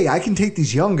 was, hey, I can take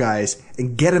these young guys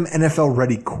and get them NFL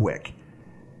ready quick.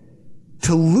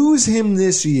 To lose him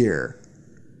this year,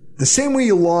 the same way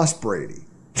you lost Brady,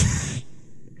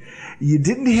 you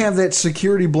didn't have that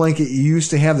security blanket you used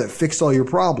to have that fixed all your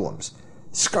problems.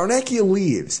 Scarnecchia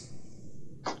leaves.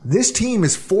 This team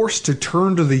is forced to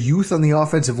turn to the youth on the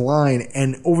offensive line,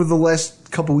 and over the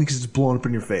last couple weeks, it's blown up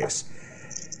in your face.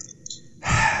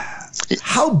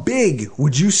 How big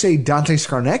would you say Dante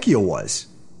Scarnecchia was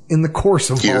in the course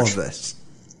of all of this?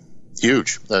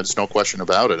 Huge. There's no question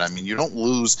about it. I mean, you don't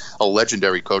lose a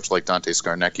legendary coach like Dante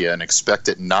Scarnecchia and expect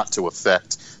it not to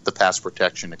affect the pass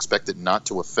protection, expect it not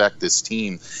to affect this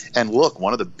team. And look,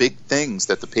 one of the big things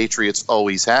that the Patriots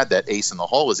always had, that ace in the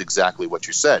hole, is exactly what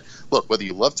you said. Look, whether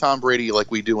you love Tom Brady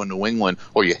like we do in New England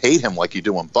or you hate him like you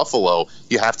do in Buffalo,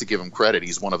 you have to give him credit.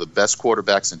 He's one of the best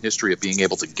quarterbacks in history at being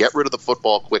able to get rid of the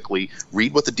football quickly,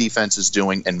 read what the defense is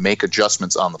doing, and make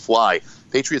adjustments on the fly.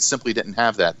 Patriots simply didn't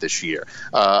have that this year.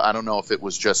 I don't know if it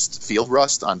was just field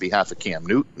rust on behalf of Cam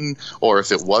Newton or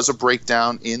if it was a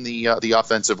breakdown in the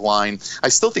offensive line. I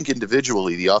still think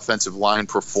individually the offensive line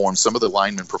performed. Some of the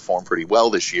linemen performed pretty well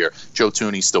this year. Joe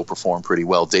Thuney still performed pretty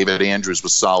well. David Andrews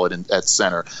was solid at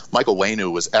center. Michael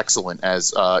Wainu was excellent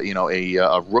as a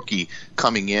rookie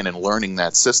coming in and learning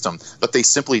that system. But they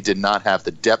simply did not have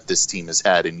the depth this team has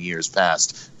had in years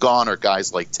past. Gone are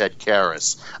guys like Ted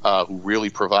Karras, who really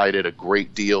provided a great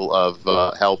deal of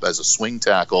help as a swing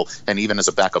tackle and even as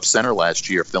a backup center last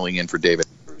year, filling in for David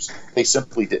Andrews. They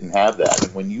simply didn't have that.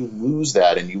 And when you lose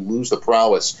that and you lose the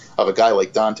prowess of a guy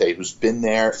like Dante, who's been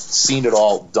there, seen it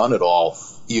all, done it all,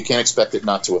 you can't expect it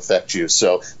not to affect you.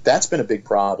 So that's been a big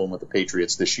problem with the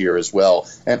Patriots this year as well.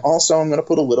 And also, I'm going to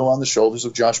put a little on the shoulders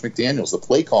of Josh McDaniels. The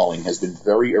play calling has been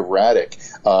very erratic,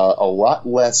 a lot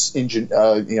less intuitive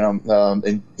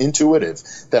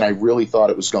than I really thought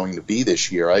it was going to be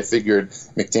this year. I figured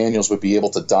McDaniels would be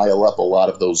able to dial up a lot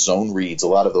of those zone reads, a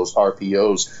lot of those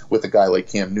RPOs with a guy like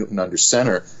Cam Newton under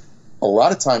center. A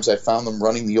lot of times I found them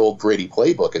running the old Brady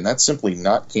playbook, and that's simply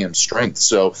not Cam's strength.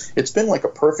 So it's been like a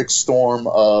perfect storm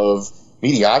of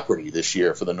mediocrity this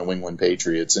year for the New England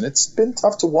Patriots, and it's been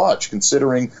tough to watch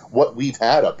considering what we've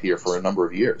had up here for a number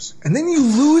of years. And then you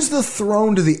lose the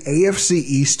throne to the AFC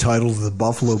East title to the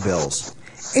Buffalo Bills.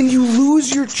 and you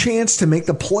lose your chance to make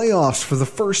the playoffs for the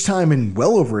first time in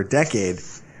well over a decade.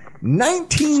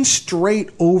 19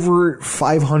 straight over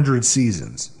 500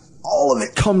 seasons. All of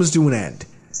it comes to an end.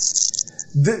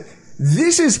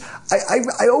 This is,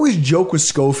 I always joke with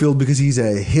Schofield because he's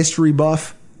a history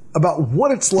buff about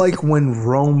what it's like when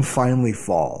Rome finally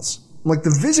falls. Like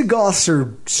the Visigoths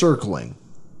are circling.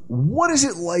 What is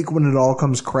it like when it all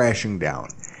comes crashing down?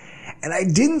 And I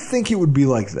didn't think it would be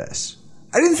like this.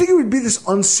 I didn't think it would be this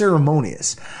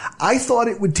unceremonious. I thought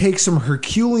it would take some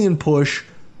Herculean push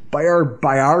by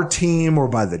our team or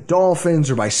by the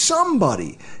Dolphins or by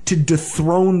somebody to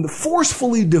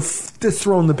forcefully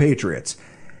dethrone the Patriots.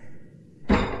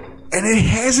 And it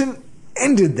hasn't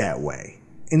ended that way.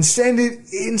 Instead,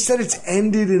 it's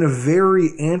ended in a very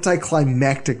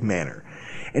anticlimactic manner.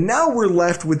 And now we're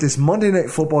left with this Monday Night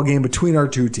Football game between our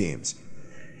two teams.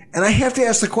 And I have to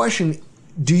ask the question,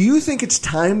 do you think it's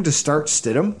time to start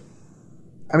Stidham?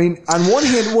 I mean, on one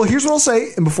hand, well, here's what I'll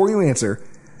say, and before you answer,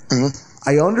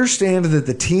 I understand that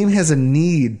the team has a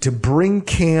need to bring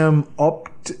Cam up.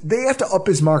 They have to up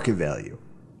his market value,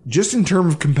 just in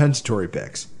terms of compensatory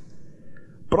picks.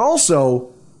 But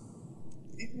also,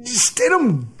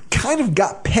 Stidham kind of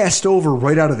got passed over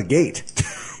right out of the gate.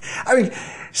 I mean,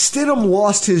 Stidham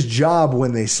lost his job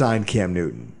when they signed Cam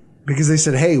Newton because they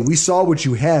said, hey, we saw what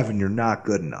you have and you're not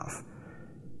good enough.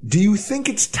 Do you think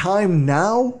it's time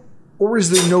now, or is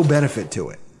there no benefit to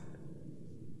it?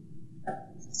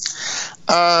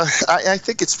 I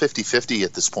think it's 50-50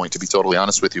 at this point, to be totally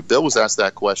honest with you. Bill was asked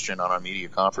that question on our media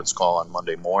conference call on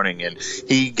Monday morning, and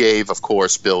he gave, of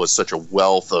course, Bill is such a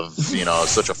wealth of,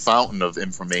 such a fountain of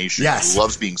information. Yes. He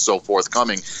loves being so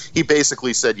forthcoming. He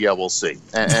basically said, yeah, we'll see.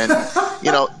 And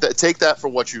take that for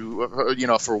what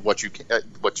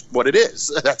what it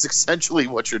is. That's essentially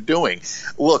what you're doing.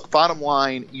 Look, bottom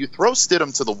line, you throw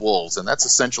Stidham to the Wolves, and that's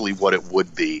essentially what it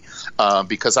would be,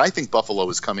 because I think Buffalo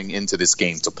is coming into this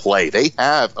game to play. They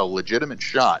have a legitimate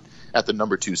shot at the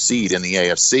number 2 seed in the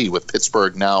AFC with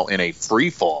Pittsburgh now in a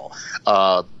free fall.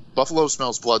 Buffalo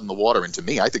smells blood in the water, and to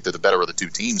me, I think they're the better of the two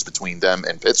teams between them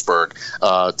and Pittsburgh,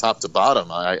 top to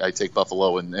bottom. I take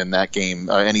Buffalo in that game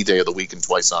any day of the week and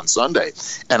twice on Sunday,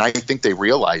 and I think they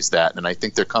realize that, and I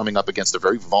think they're coming up against a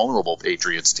very vulnerable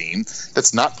Patriots team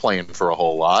that's not playing for a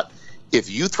whole lot.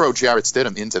 If you throw Jarrett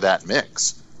Stidham into that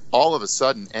mix, all of a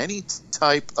sudden, any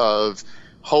type of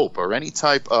hope or any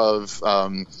type of,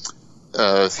 for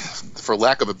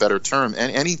lack of a better term,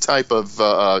 any type of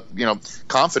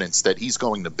confidence that he's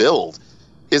going to build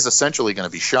is essentially going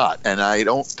to be shot. And I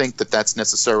don't think that that's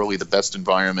necessarily the best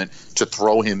environment to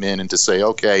throw him in and to say,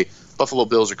 okay, Buffalo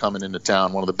Bills are coming into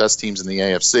town, one of the best teams in the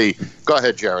AFC. Go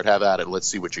ahead, Jared, have at it. Let's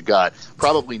see what you got.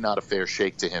 Probably not a fair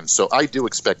shake to him. So I do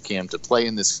expect Cam to play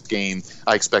in this game.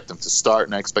 I expect him to start,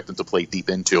 and I expect him to play deep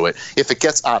into it. If it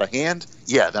gets out of hand,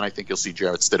 yeah, then I think you'll see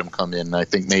Jarrett Stidham come in, and I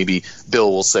think maybe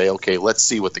Bill will say, okay, let's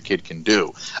see what the kid can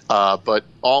do. But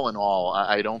all in all,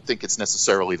 I don't think it's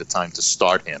necessarily the time to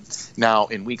start him. Now,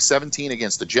 in Week 17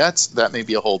 against the Jets, that may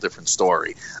be a whole different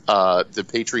story. The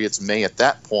Patriots may at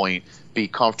that point be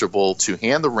comfortable to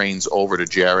hand the reins over to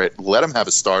Jarrett, let him have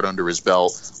a start under his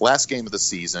belt, last game of the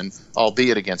season,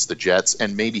 albeit against the Jets,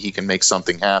 and maybe he can make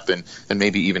something happen and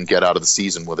maybe even get out of the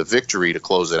season with a victory to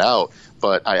close it out.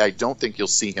 But I don't think you'll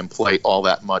see him play all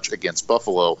that much against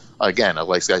Buffalo, again,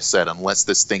 like I said, unless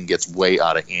this thing gets way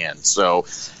out of hand. So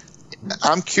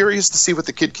I'm curious to see what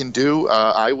the kid can do.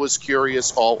 I was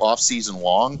curious all offseason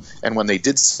long, and when they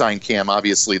did sign Cam,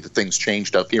 obviously the things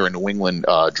changed up here in New England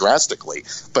drastically.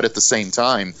 But at the same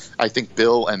time, I think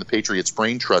Bill and the Patriots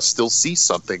Brain Trust still see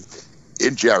something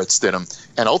in Jarrett Stidham,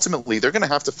 and ultimately they're going to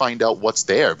have to find out what's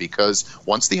there, because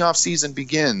once the offseason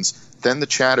begins, then the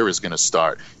chatter is going to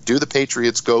start. Do the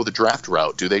Patriots go the draft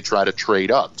route? Do they try to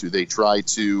trade up? Do they try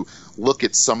to look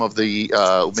at some of the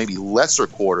maybe lesser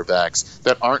quarterbacks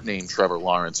that aren't named Trevor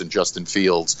Lawrence and Justin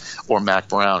Fields or Mac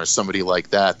Brown or somebody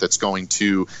like that that's going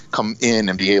to come in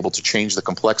and be able to change the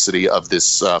complexity of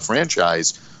this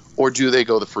franchise? Or do they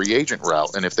go the free agent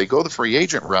route? And if they go the free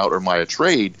agent route or via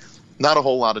trade, not a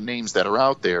whole lot of names that are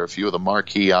out there. A few of the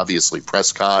marquee, obviously,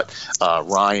 Prescott,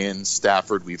 Ryan,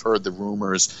 Stafford. We've heard the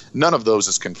rumors. None of those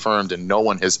is confirmed, and no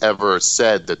one has ever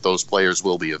said that those players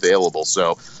will be available.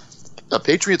 So the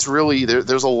Patriots really,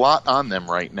 there's a lot on them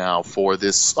right now for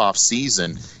this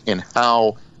offseason and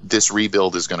how this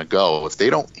rebuild is going to go. If they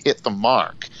don't hit the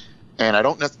mark, and I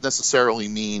don't necessarily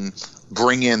mean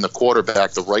bring in the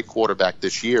quarterback, the right quarterback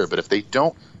this year, but if they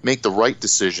don't make the right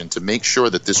decision to make sure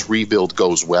that this rebuild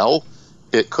goes well,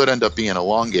 it could end up being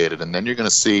elongated, and then you're going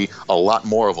to see a lot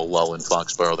more of a lull in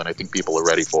Foxborough than I think people are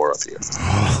ready for up here.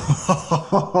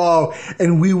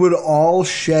 And we would all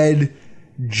shed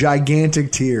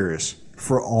gigantic tears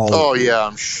for all Oh, of you. yeah,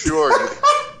 I'm sure.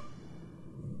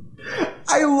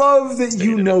 I love that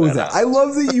you know that. I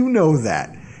love that you know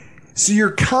that. So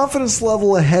your confidence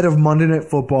level ahead of Monday Night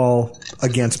Football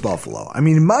against Buffalo. I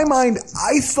mean, in my mind,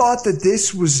 I thought that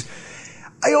this was...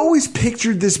 I always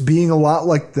pictured this being a lot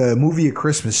like the movie A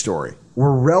Christmas Story,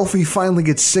 where Ralphie finally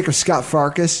gets sick of Scott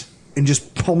Farkas and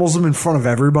just pummels him in front of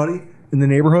everybody in the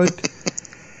neighborhood.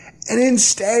 And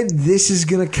instead, this is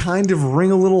going to kind of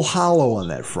ring a little hollow on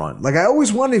that front. Like, I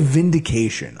always wanted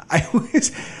vindication.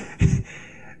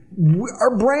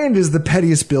 Our brand is the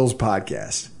Pettiest Bills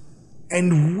podcast.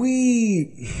 And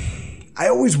I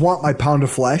always want my pound of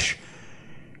flesh.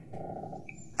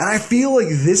 And I feel like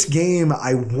this game,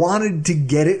 I wanted to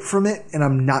get it from it, and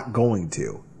I'm not going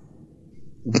to.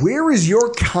 Where is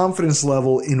your confidence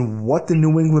level in what the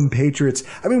New England Patriots...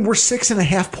 I mean, we're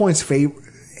 6.5 points favor.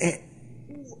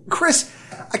 Chris,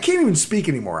 I can't even speak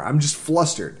anymore. I'm just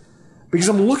flustered. Because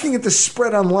I'm looking at the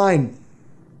spread online.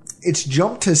 It's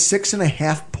jumped to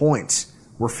 6.5 points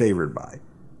we're favored by.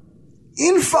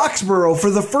 In Foxborough,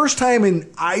 for the first time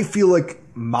in, I feel like,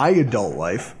 my adult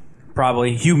life...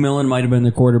 Probably. Hugh Millen might have been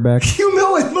the quarterback. Hugh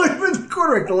Millen might have been the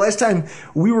quarterback the last time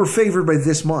we were favored by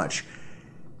this much.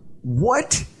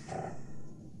 What?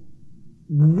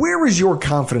 Where is your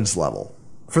confidence level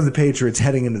for the Patriots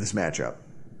heading into this matchup?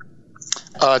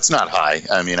 It's not high.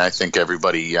 I mean, I think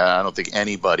everybody, I don't think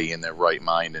anybody in their right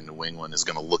mind in New England is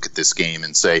going to look at this game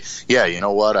and say, yeah, you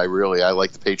know what, I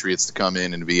like the Patriots to come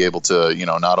in and be able to,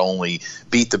 not only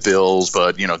beat the Bills,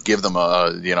 but, give them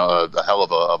a hell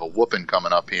of a whooping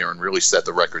coming up here and really set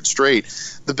the record straight.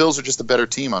 The Bills are just a better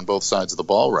team on both sides of the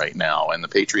ball right now, and the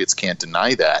Patriots can't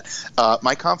deny that.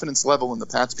 My confidence level in the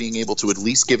Pats being able to at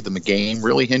least give them a game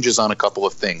really hinges on a couple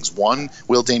of things. One,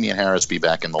 will Damian Harris be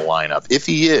back in the lineup? If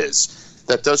he is,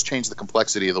 that does change the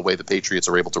complexity of the way the Patriots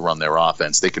are able to run their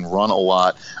offense. They can run a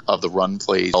lot of the run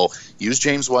plays. Use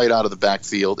James White out of the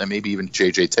backfield and maybe even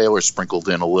J.J. Taylor sprinkled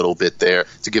in a little bit there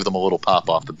to give them a little pop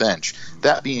off the bench.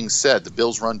 That being said, the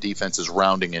Bills' run defense is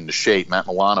rounding into shape. Matt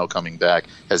Milano coming back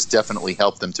has definitely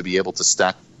helped them to be able to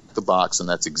stack the box, and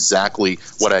that's exactly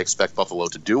what I expect Buffalo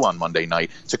to do on Monday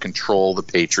night, to control the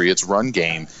Patriots' run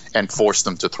game and force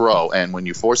them to throw. And when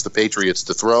you force the Patriots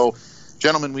to throw,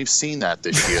 gentlemen, we've seen that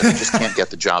this year. They just can't get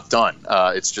the job done.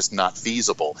 It's just not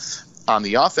feasible. On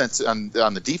the offense, on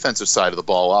the defensive side of the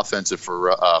ball, offensive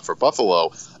for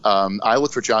Buffalo, I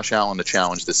look for Josh Allen to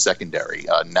challenge the secondary.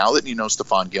 Now that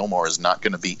Stephon Gilmore is not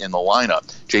going to be in the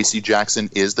lineup, J.C. Jackson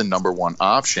is the number one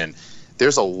option.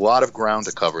 There's a lot of ground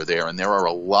to cover there, and there are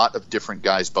a lot of different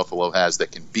guys Buffalo has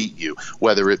that can beat you,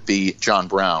 whether it be John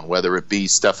Brown, whether it be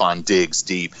Stephon Diggs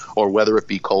deep, or whether it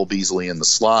be Cole Beasley in the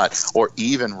slot, or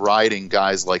even riding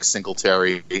guys like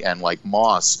Singletary and like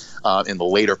Moss in the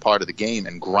later part of the game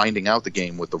and grinding out the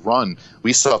game with the run.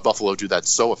 We saw Buffalo do that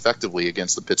so effectively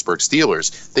against the Pittsburgh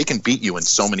Steelers. They can beat you in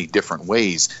so many different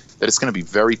ways that it's going to be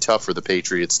very tough for the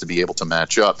Patriots to be able to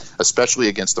match up, especially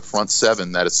against the front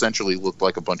seven that essentially looked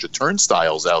like a bunch of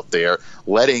turnstiles out there,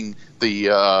 letting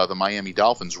the Miami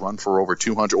Dolphins run for over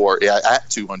 200 or at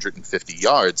 250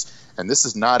 yards. And this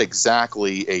is not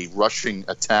exactly a rushing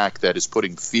attack that is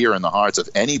putting fear in the hearts of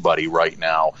anybody right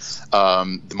now.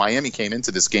 The Miami came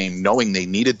into this game knowing they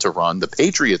needed to run. The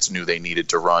Patriots knew they needed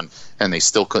to run, and they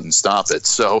still couldn't stop it.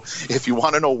 So if you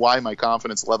want to know why my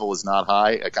confidence level is not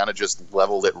high, I kind of just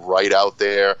leveled it right out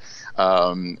there.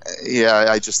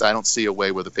 I don't see a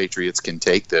way where the Patriots can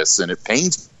take this, and it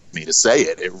pains me to say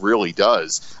it. It really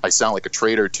does. I sound like a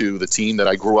traitor to the team that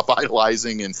I grew up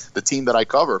idolizing and the team that I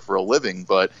cover for a living,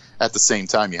 but at the same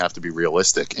time, you have to be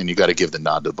realistic, and you got to give the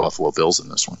nod to the Buffalo Bills in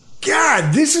this one.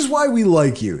 God, this is why we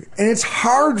like you. And it's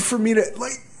hard for me to,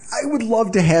 I would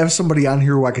love to have somebody on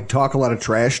here who I could talk a lot of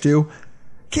trash to.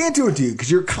 Can't do it to you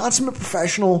because you're a consummate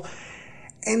professional.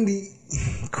 And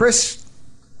Chris,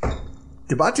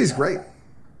 Debate's great.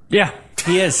 Yeah,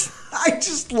 he is. I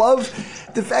just love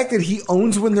the fact that he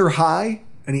owns when they're high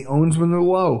and he owns when they're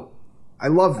low. I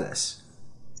love this.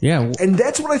 Yeah. And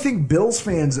that's what I think Bills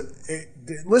fans...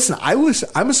 Listen,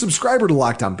 I'm a subscriber to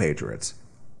Locked On Patriots.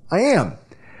 I am.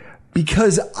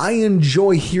 Because I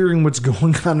enjoy hearing what's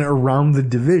going on around the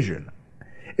division.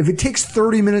 If it takes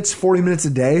 30 minutes, 40 minutes a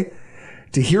day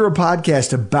to hear a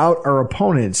podcast about our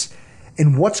opponents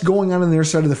and what's going on their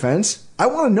side of the fence, I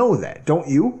want to know that, don't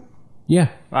you? Yeah,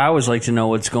 I always like to know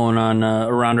what's going on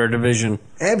around our division.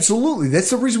 Absolutely.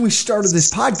 That's the reason we started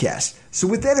this podcast. So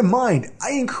with that in mind,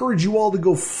 I encourage you all to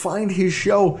go find his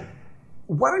show.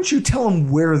 Why don't you tell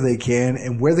them where they can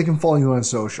and where they can follow you on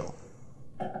social?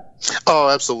 Oh,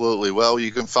 absolutely. Well,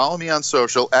 you can follow me on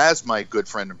social, as my good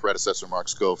friend and predecessor Mark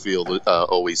Schofield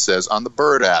always says, on the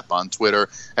Bird app on Twitter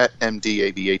at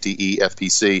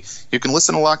MDABATEFPC. You can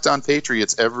listen to Locked On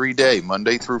Patriots every day,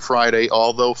 Monday through Friday,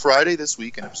 although Friday this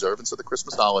week, in observance of the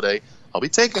Christmas holiday, I'll be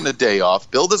taking a day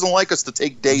off. Bill doesn't like us to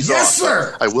take days off. Yes,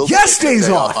 sir. I will yes, take days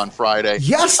a day off on Friday.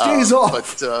 Yes, days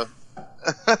off.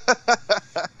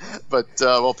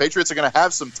 Well, Patriots are going to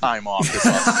have some time off this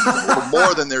offseason, a little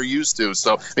more than they're used to.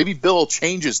 So maybe Bill will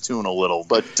change his tune a little.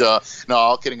 But no,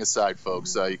 all kidding aside,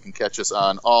 folks, you can catch us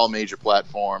on all major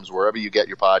platforms, wherever you get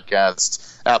your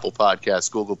podcasts, Apple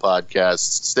Podcasts, Google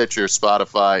Podcasts, Stitcher,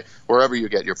 Spotify, wherever you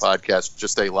get your podcasts.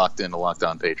 Just stay locked in to Locked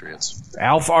On Patriots.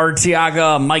 Alf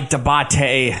Artiaga, Mike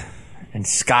Dabate, and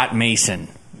Scott Mason.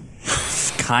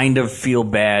 Kind of feel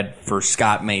bad for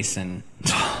Scott Mason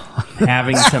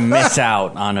having to miss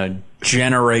out on a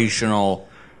generational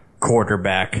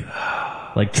quarterback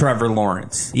like Trevor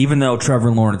Lawrence, even though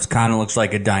Trevor Lawrence kind of looks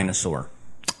like a dinosaur.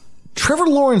 Trevor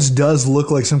Lawrence does look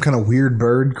like some kind of weird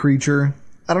bird creature.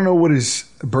 I don't know what his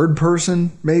bird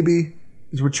person, maybe,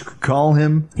 is what you could call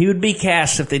him. He would be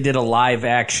cast if they did a live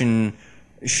action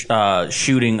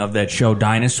shooting of that show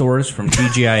Dinosaurs from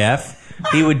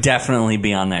TGIF. He would definitely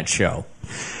be on that show.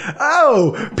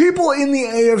 Oh, people in the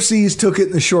AFCs took it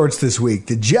in the shorts this week.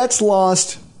 The Jets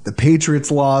lost. The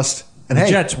Patriots lost. And the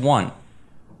Jets won.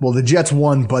 Well, the Jets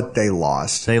won, but they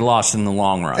lost. They lost in the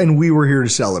long run. And we were here to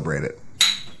celebrate it.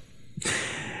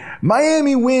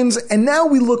 Miami wins, and now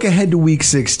we look ahead to Week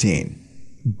 16.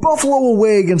 Buffalo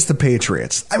away against the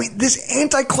Patriots. I mean, this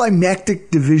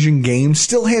anticlimactic division game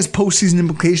still has postseason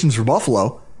implications for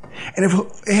Buffalo. And if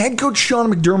head coach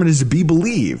Sean McDermott is to be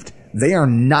believed, they are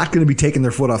not going to be taking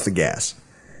their foot off the gas.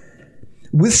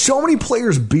 With so many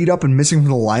players beat up and missing from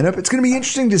the lineup, it's going to be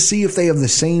interesting to see if they have the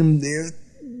same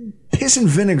piss and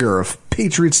vinegar of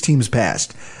Patriots teams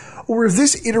past, or if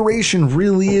this iteration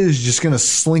really is just going to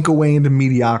slink away into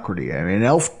mediocrity. I mean,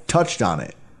 Elf touched on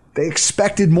it. They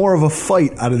expected more of a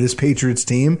fight out of this Patriots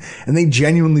team, and they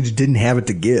genuinely just didn't have it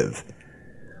to give.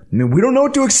 I mean, we don't know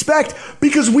what to expect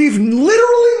because we've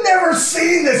literally never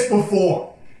seen this before.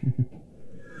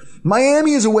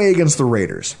 Miami is away against the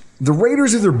Raiders. The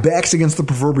Raiders have their backs against the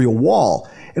proverbial wall,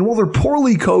 and while they're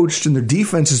poorly coached and their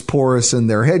defense is porous and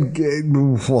their head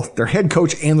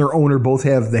coach and their owner both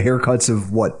have the haircuts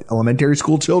of, elementary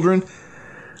school children?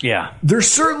 Yeah. They're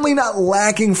certainly not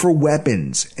lacking for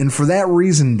weapons, and for that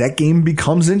reason, that game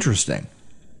becomes interesting.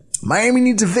 Miami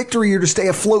needs a victory here to stay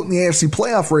afloat in the AFC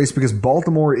playoff race because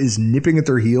Baltimore is nipping at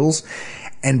their heels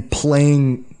and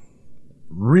playing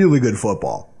really good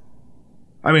football.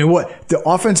 I mean, what? The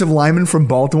offensive lineman from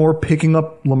Baltimore picking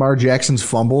up Lamar Jackson's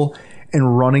fumble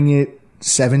and running it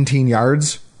 17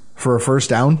 yards for a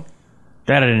first down?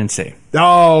 That I didn't see.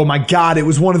 Oh, my God. It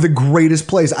was one of the greatest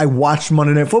plays. I watched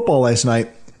Monday Night Football last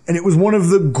night, and it was one of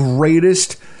the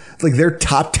greatest, their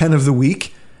top 10 of the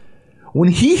week. When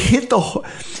he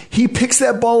he picks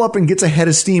that ball up and gets ahead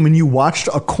of steam, and you watched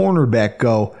a cornerback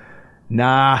go,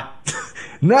 not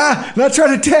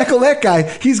trying to tackle that guy.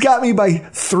 He's got me by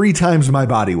 3 times my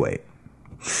body weight.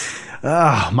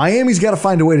 Miami's got to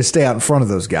find a way to stay out in front of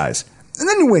those guys. And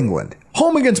then New England,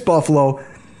 home against Buffalo.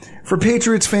 For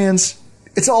Patriots fans,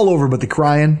 it's all over but the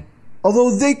crying.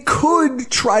 Although they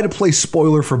could try to play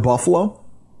spoiler for Buffalo.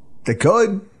 They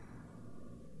could.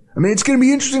 I mean, it's going to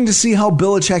be interesting to see how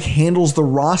Belichick handles the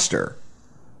roster.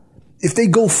 If they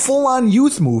go full-on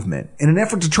youth movement in an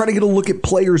effort to try to get a look at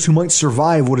players who might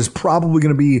survive what is probably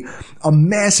going to be a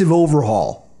massive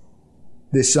overhaul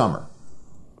this summer.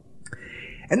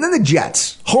 And then the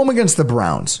Jets, home against the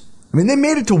Browns. I mean, they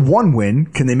made it to 1 win.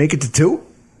 Can they make it to 2?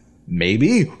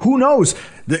 Maybe. Who knows?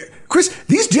 Chris,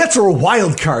 these Jets are a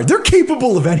wild card. They're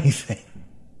capable of anything.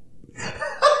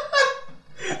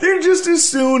 They're just as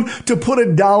soon to put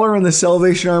 $1 in the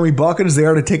Salvation Army bucket as they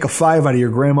are to take a 5 out of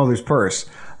your grandmother's purse.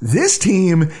 This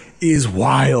team is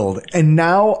wild, and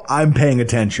now I'm paying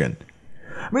attention.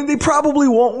 I mean, they probably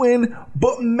won't win,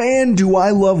 but man, do I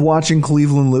love watching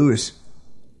Cleveland lose.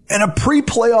 And a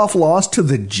pre-playoff loss to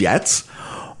the Jets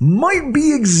might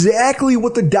be exactly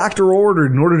what the doctor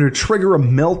ordered in order to trigger a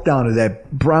meltdown of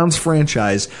that Browns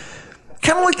franchise.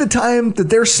 Kind of like the time that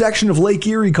their section of Lake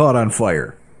Erie caught on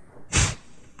fire.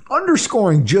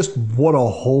 Underscoring just what a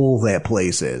hole that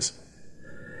place is.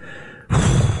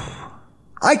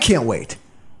 I can't wait.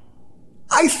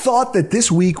 I thought that this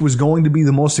week was going to be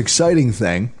the most exciting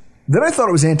thing. Then I thought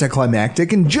it was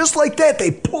anticlimactic, and just like that,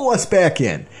 they pull us back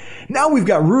in. Now we've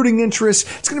got rooting interest.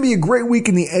 It's going to be a great week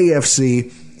in the AFC,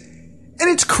 and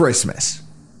it's Christmas.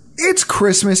 It's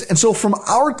Christmas, and so from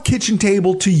our kitchen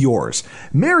table to yours,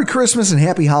 Merry Christmas and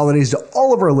Happy Holidays to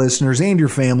all of our listeners and your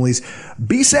families.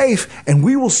 Be safe, and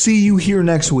we will see you here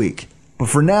next week. But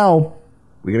for now,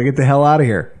 we gotta get the hell out of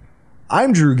here.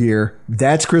 I'm Drew Gear,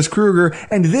 that's Chris Kruger,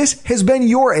 and this has been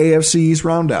your AFC's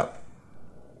Roundup.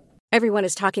 Everyone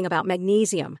is talking about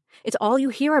magnesium. It's all you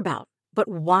hear about. But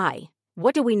why?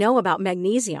 What do we know about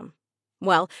magnesium?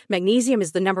 Well, magnesium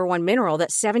is the number one mineral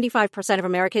that 75% of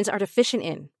Americans are deficient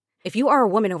in. If you are a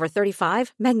woman over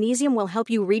 35, magnesium will help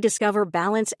you rediscover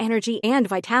balance, energy, and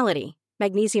vitality.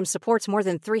 Magnesium supports more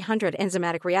than 300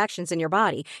 enzymatic reactions in your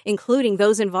body, including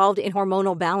those involved in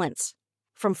hormonal balance.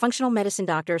 From functional medicine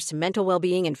doctors to mental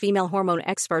well-being and female hormone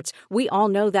experts, we all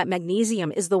know that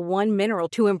magnesium is the one mineral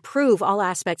to improve all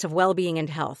aspects of well-being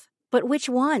and health. But which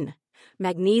one?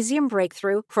 Magnesium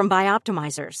Breakthrough from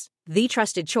Bioptimizers, the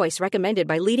trusted choice recommended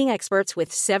by leading experts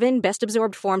with 7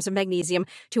 best-absorbed forms of magnesium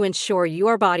to ensure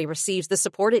your body receives the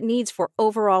support it needs for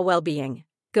overall well-being.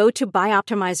 Go to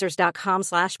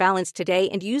bioptimizers.com/balance today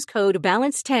and use code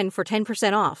BALANCE10 for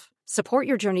 10% off. Support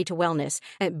your journey to wellness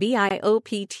at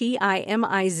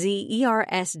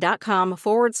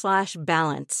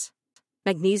bioptimizers.com/balance.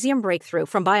 Magnesium Breakthrough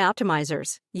from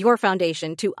Bioptimizers, your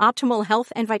foundation to optimal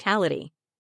health and vitality.